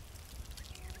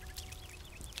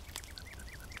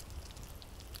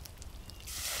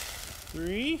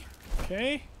 3.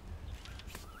 Okay.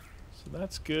 So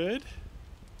that's good.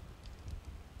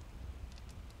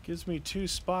 Gives me 2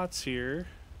 spots here.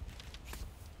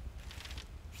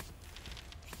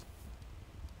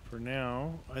 For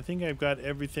now. I think I've got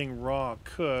everything raw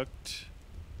cooked.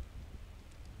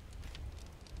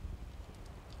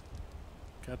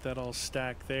 Got that all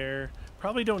stacked there.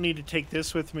 Probably don't need to take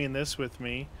this with me and this with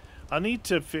me. I'll need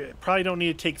to... Probably don't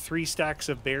need to take 3 stacks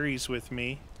of berries with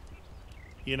me.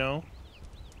 You know?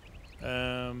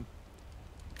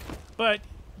 But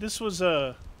this was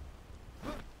a...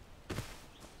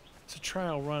 It's a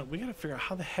trial run. We gotta figure out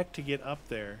how the heck to get up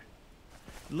there.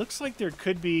 It looks like there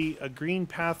could be a green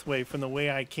pathway from the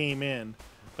way I came in.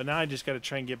 But now I just gotta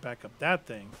try and get back up that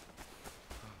thing.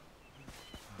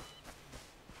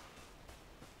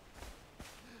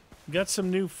 Got some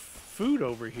new food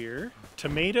over here.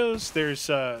 Tomatoes. There's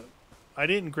I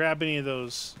didn't grab any of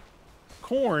those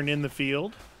corn in the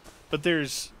field, but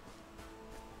there's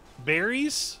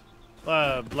berries,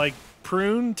 like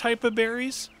prune type of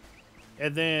berries,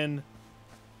 and then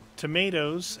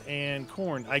tomatoes and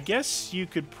corn. I guess you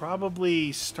could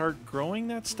probably start growing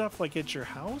that stuff like at your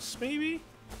house, maybe?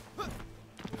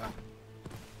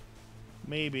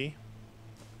 Maybe.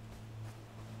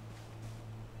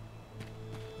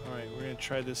 Alright, we're going to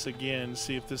try this again,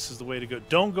 see if this is the way to go.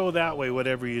 Don't go that way,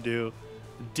 whatever you do.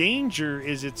 Danger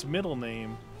is its middle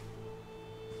name.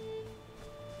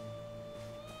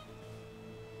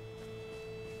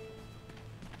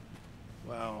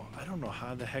 Wow, I don't know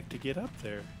how the heck to get up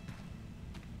there.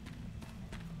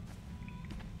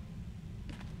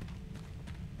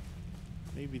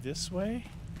 Maybe this way?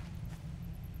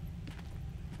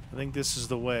 I think this is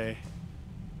the way.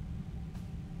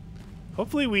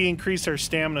 Hopefully we increase our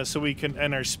stamina so we can,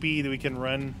 and our speed, we can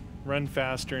run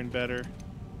faster and better.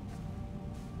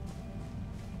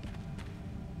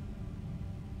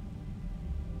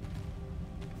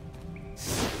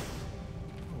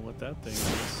 What that thing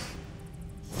is.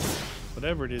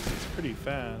 Whatever it is, it's pretty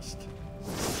fast.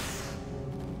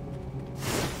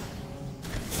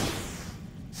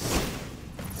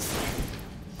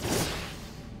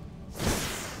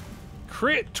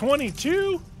 Crit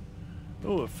 22?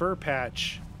 Oh, a fur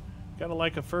patch. Gotta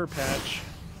like a fur patch.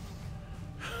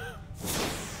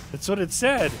 That's what it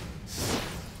said.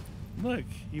 Look,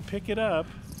 you pick it up.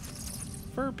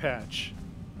 Fur patch.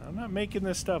 I'm not making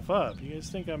this stuff up. You guys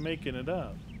think I'm making it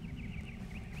up.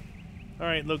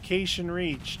 Alright, location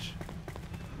reached.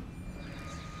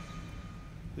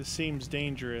 This seems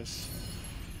dangerous.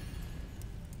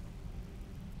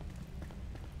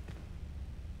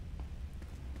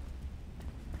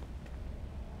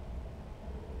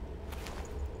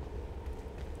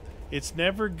 It's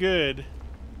never good.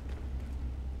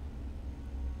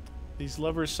 These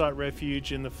lovers sought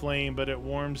refuge in the flame, but it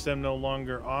warms them no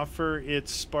longer. Offer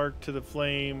its spark to the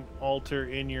flame altar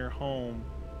in your home.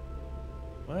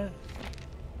 What?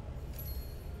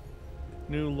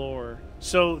 New lore.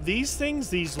 So these things,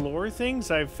 these lore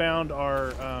things I've found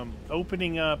are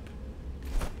opening up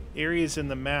areas in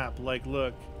the map. Like,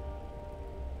 look.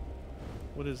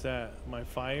 What is that? My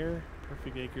fire?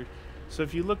 Perfect acre. So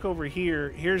if you look over here,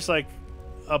 here's like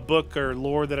a book or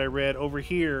lore that I read over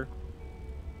here.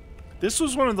 This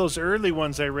was one of those early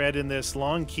ones I read in this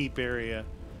Long Keep area.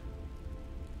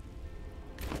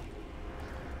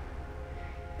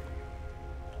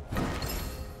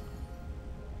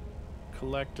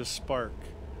 Collect a spark.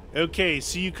 Okay,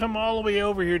 so you come all the way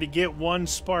over here to get one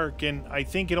spark, and I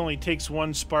think it only takes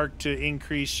one spark to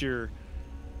increase your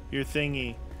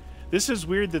thingy. This is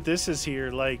weird that this is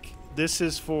here. Like, this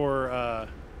is for, I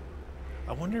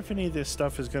wonder if any of this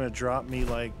stuff is going to drop me,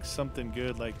 like, something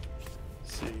good. Like,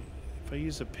 let's see. If I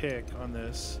use a pick on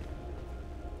this.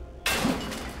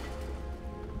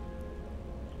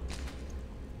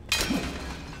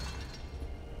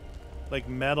 Like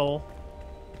metal.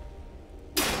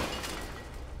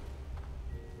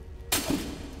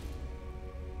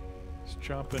 Let's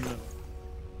drop in a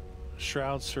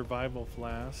Shroud survival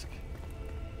flask.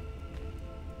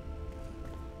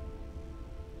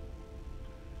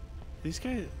 These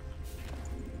guys,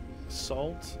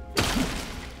 salt.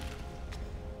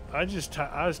 I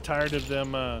was tired of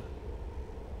them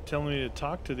telling me to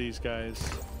talk to these guys.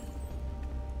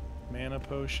 Mana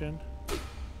potion.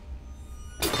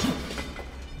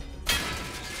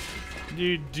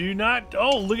 Dude, do not.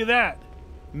 Oh, look at that.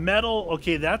 Metal.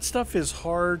 Okay, that stuff is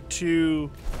hard to.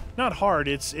 Not hard.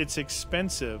 It's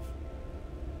expensive.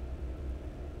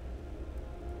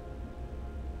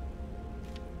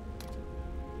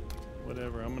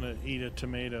 Whatever, I'm gonna eat a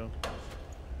tomato.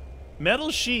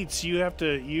 Metal sheets, you have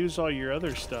to use all your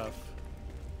other stuff.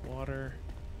 Water.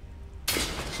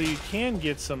 So you can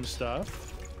get some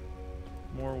stuff.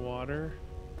 More water.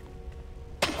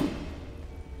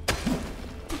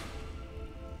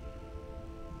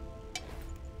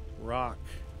 Rock.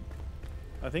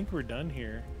 I think we're done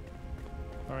here.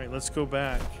 Alright, let's go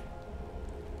back.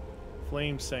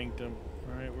 Flame Sanctum.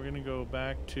 Alright, we're gonna go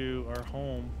back to our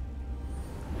home.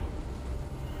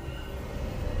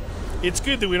 It's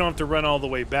good that we don't have to run all the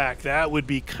way back. That would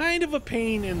be kind of a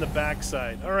pain in the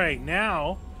backside. All right,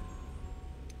 now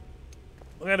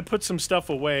I got to put some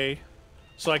stuff away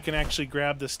so I can actually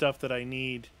grab the stuff that I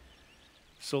need.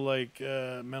 So like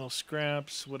metal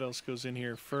scraps. What else goes in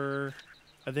here? Fur.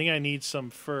 I think I need some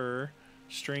fur.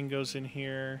 String goes in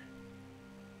here.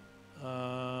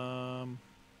 That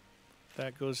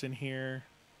goes in here.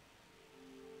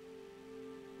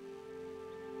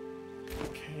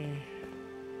 Okay.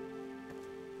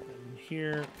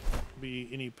 Here be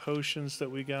any potions that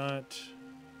we got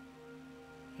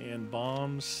and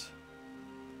bombs.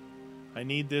 I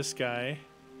need this guy.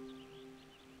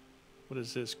 What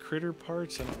is this? Critter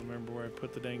parts? I don't remember where I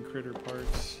put the dang critter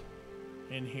parts.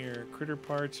 In here. Critter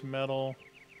parts, metal,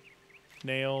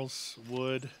 nails,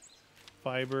 wood,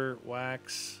 fiber,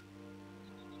 wax,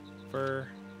 fur,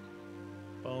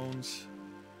 bones.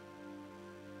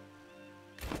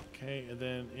 Okay, and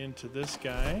then into this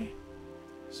guy.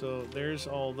 So there's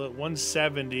all the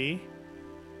 170,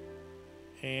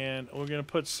 and we're gonna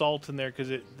put salt in there because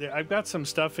I've got some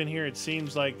stuff in here. It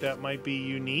seems like that might be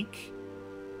unique.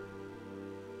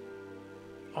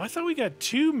 Oh, I thought we got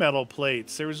 2 metal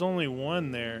plates. There was only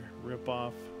 1 there. Rip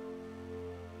off.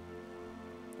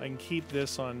 I can keep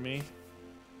this on me.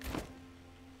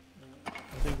 I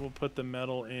think we'll put the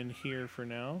metal in here for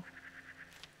now.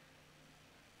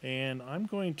 And I'm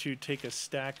going to take a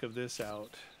stack of this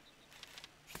out.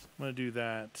 I'm going to do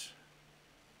that.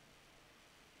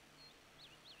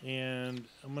 And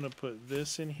I'm going to put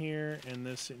this in here and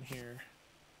this in here.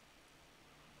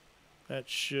 That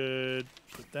should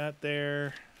put that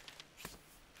there.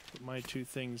 Put my 2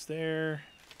 things there.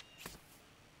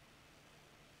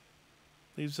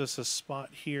 Leaves us a spot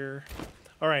here.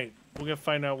 All right, we're going to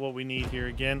find out what we need here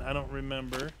again. I don't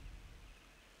remember.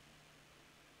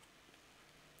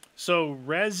 So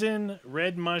resin,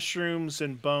 red mushrooms,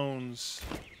 and bones.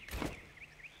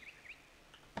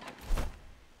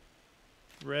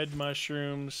 Red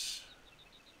mushrooms.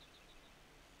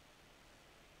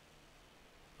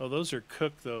 Oh, those are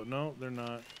cooked though. No, they're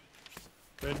not.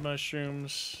 Red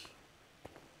mushrooms.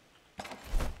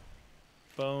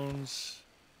 Bones.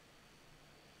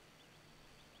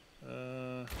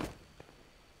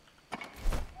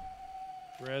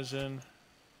 Resin.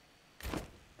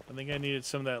 I think I needed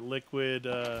some of that liquid,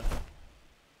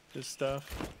 this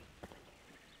stuff.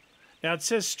 Now it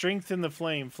says strengthen the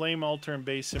flame, flame alter and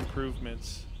base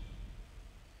improvements.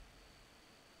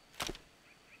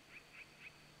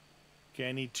 Okay,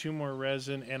 I need 2 more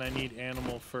resin and I need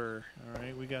animal fur. All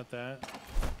right, we got that.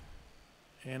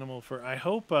 Animal fur. I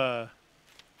hope I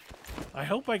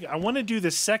want to do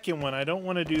the second one. I don't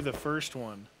want to do the first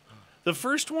one. The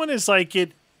first one is like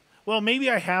it. Well, maybe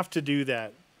I have to do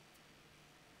that.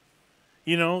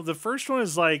 You know, the first one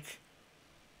is like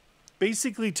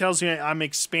basically tells me I'm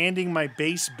expanding my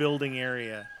base building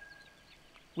area,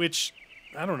 which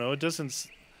I don't know. It doesn't.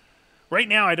 Right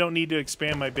now, I don't need to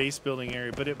expand my base building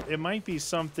area, but it might be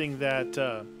something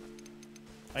that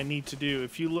I need to do.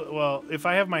 If you look, well, if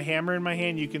I have my hammer in my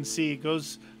hand, you can see it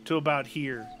goes to about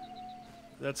here.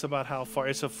 That's about how far.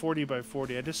 It's a 40 by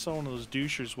 40. I just saw one of those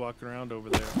douchers walking around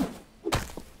over there.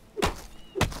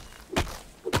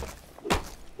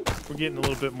 We're getting a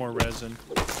little bit more resin.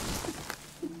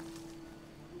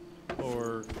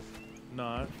 Or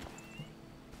not.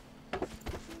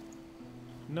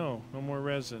 No, no more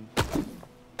resin.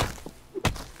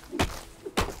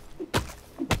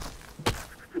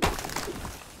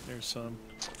 There's some.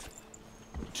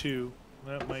 2.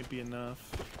 That might be enough.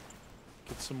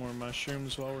 Get some more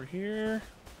mushrooms while we're here.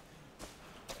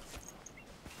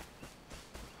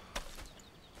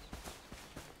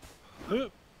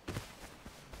 Oop.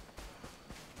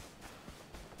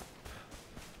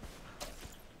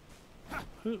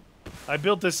 I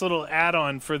built this little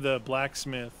add-on for the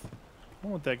blacksmith. I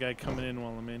don't want that guy coming in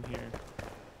while I'm in here.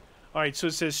 Alright, so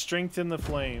it says strengthen the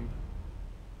flame.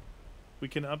 We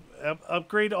can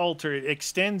upgrade alter. It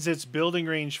extends its building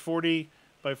range 40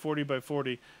 by 40 by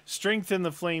 40. Strengthen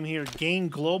the flame here. Gain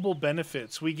global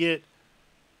benefits. We get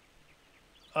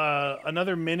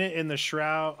another minute in the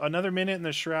shroud. Another minute in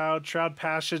the shroud. Shroud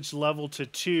passage level to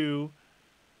 2.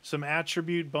 Some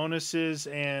attribute bonuses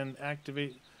and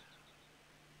activate.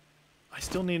 I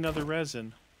still need another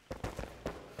resin.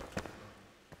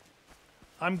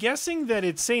 I'm guessing that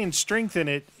it's saying strengthen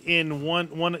it in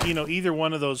one, you know, either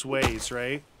one of those ways,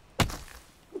 right?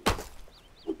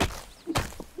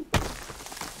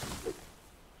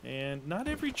 And not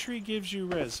every tree gives you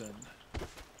resin.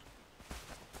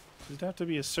 Does it have to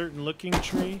be a certain looking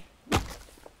tree?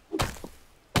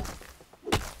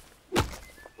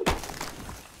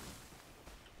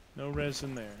 No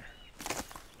resin there.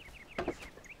 Does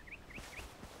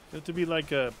it have to be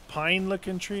like a pine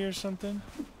looking tree or something?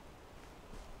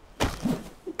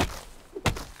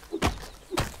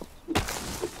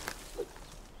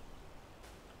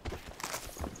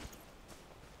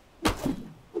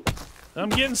 I'm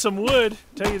getting some wood,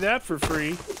 tell you that for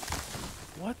free.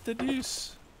 What the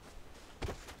deuce?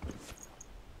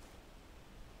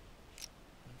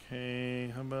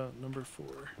 Okay, how about number 4?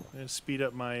 I'm gonna speed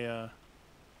up my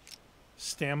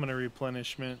stamina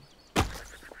replenishment.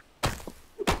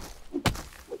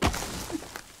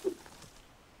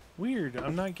 Weird,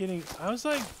 I'm not getting... I was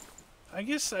like... I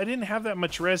guess I didn't have that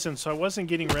much resin, so I wasn't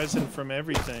getting resin from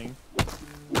everything.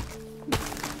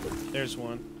 There's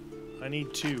one. I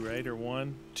need 2, right? Or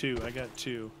 1? 2. I got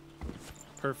 2.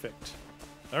 Perfect.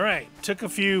 Alright. Took a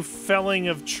few felling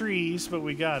of trees, but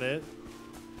we got it.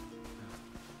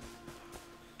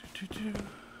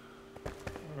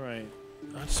 Alright.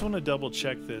 I just want to double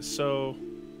check this. So,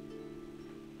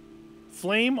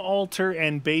 flame alter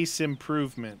and base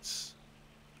improvements.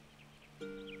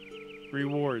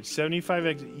 Reward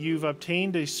 75. You've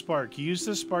obtained a spark. Use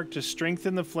the spark to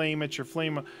strengthen the flame at your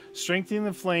flame. Strengthening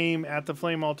the flame at the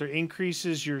flame altar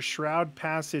increases your shroud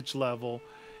passage level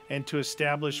and to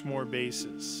establish more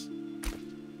bases.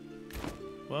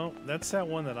 Well, that's that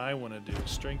one that I want to do.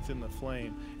 Strengthen the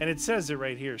flame. And it says it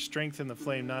right here. Strengthen the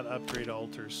flame, not upgrade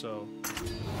altar. So,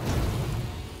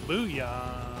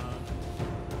 booyah.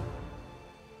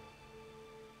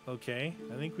 Okay,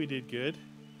 I think we did good.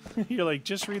 You're like,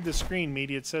 just read the screen,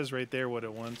 media. It says right there what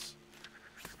it wants.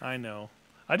 I know.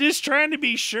 I'm just trying to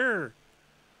be sure.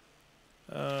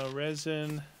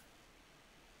 Resin.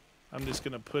 I'm just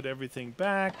going to put everything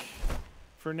back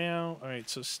for now. All right,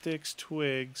 so sticks,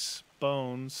 twigs,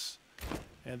 bones,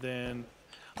 and then...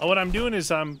 Oh, what I'm doing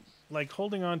is I'm like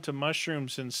holding on to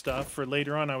mushrooms and stuff for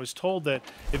later on. I was told that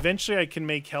eventually I can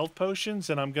make health potions,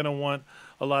 and I'm going to want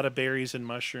a lot of berries and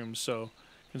mushrooms, so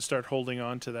I can start holding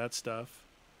on to that stuff.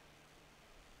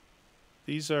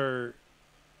 These are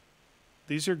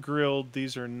grilled,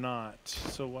 these are not.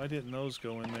 So why didn't those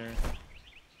go in there?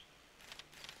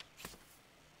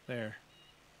 There.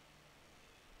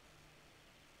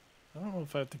 I don't know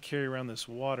if I have to carry around this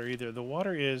water either. The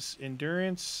water is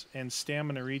endurance and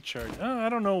stamina recharge. Oh, I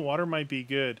don't know, water might be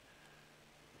good.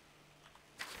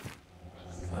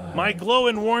 My glow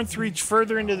and warmth reach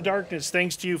further into the darkness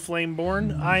thanks to you,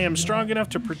 Flameborn. I am strong enough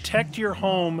to protect your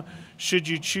home should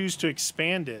you choose to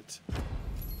expand it.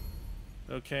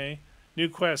 Okay. New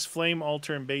quest, Flame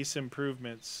Altar and Base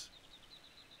Improvements.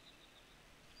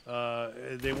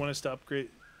 They want us to upgrade...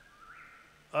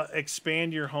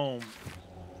 expand your home.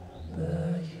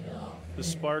 The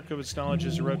spark of its knowledge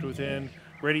is erupted within.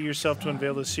 Ready yourself to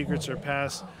unveil the secrets of our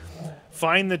past.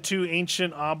 Find the 2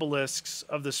 ancient obelisks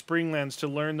of the Springlands to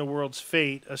learn the world's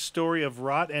fate. A story of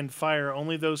rot and fire.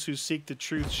 Only those who seek the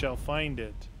truth shall find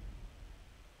it.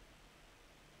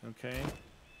 Okay.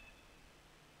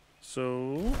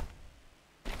 So,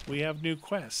 we have new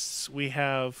quests. We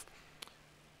have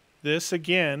this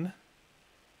again.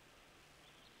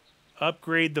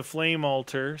 Upgrade the flame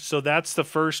altar. So that's the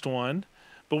first one.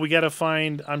 But we got to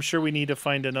find, I'm sure we need to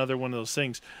find another one of those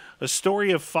things. A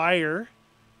story of fire.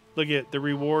 Look at the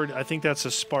reward. I think that's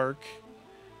a spark.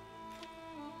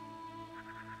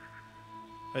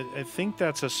 I think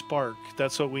that's a spark.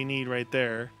 That's what we need right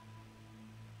there.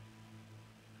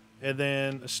 And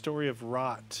then a story of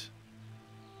rot.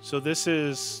 So this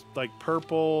is like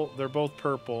purple. They're both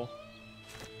purple.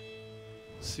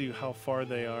 Let's see how far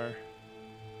they are.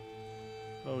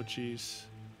 Oh, geez.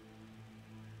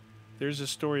 There's a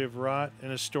story of rot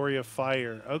and a story of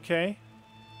fire. Okay.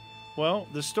 Well,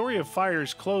 the story of fire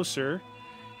is closer.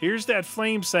 Here's that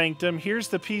flame sanctum. Here's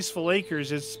the peaceful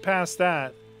acres. It's past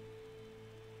that.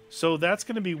 So that's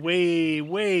going to be way,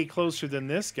 way closer than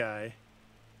this guy.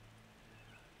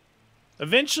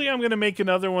 Eventually, I'm going to make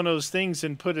another one of those things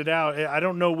and put it out. I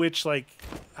don't know which, like,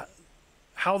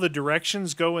 how the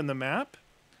directions go in the map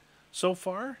so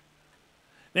far.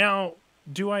 Now,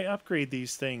 do I upgrade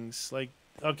these things? Like,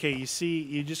 okay, you see,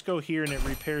 you just go here and it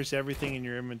repairs everything in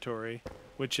your inventory,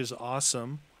 which is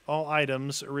awesome. All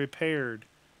items are repaired.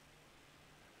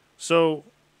 So,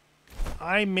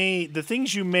 the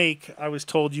things you make, I was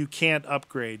told you can't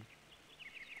upgrade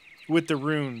with the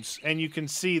runes. And you can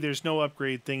see there's no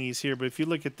upgrade thingies here. But if you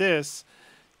look at this,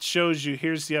 it shows you,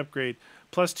 here's the upgrade.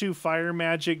 +2 fire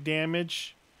magic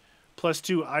damage,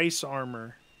 +2 ice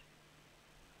armor.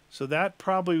 So that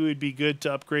probably would be good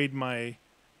to upgrade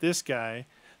this guy.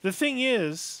 The thing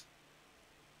is,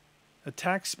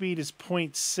 attack speed is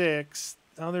 0.6.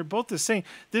 Oh, they're both the same.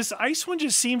 This ice one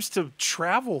just seems to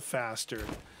travel faster.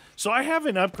 So I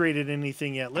haven't upgraded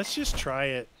anything yet. Let's just try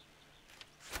it.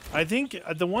 I think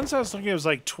the ones I was looking at was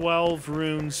like 12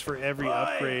 runes for every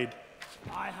upgrade.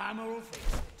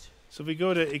 So if we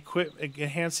go to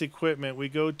enhance equipment, we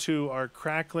go to our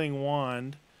crackling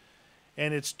wand,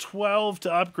 and it's 12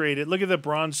 to upgrade it. Look at the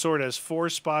bronze sword, it has 4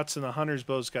 spots, and the hunter's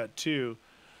bow's got 2.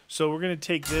 So we're going to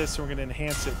take this and we're going to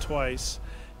enhance it twice.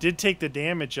 Did take the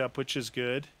damage up, which is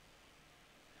good.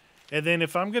 And then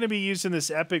if I'm going to be using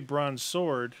this epic bronze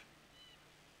sword,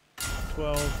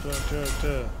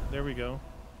 12, there we go.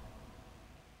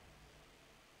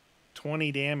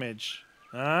 20 damage.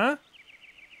 Huh?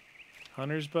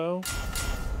 Hunter's bow?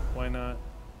 Why not?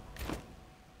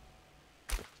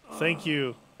 Thank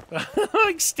you.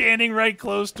 Like standing right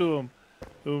close to him.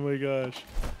 Oh my gosh.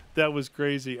 That was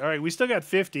crazy. All right, we still got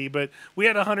 50, but we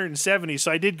had 170,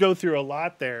 so I did go through a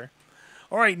lot there.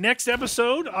 All right, next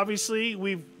episode, obviously,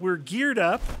 we're geared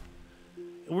up.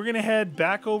 We're going to head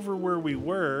back over where we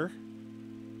were,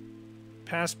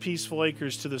 past Peaceful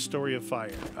Acres to the Story of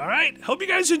Fire. All right, hope you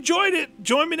guys enjoyed it.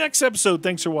 Join me next episode.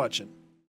 Thanks for watching.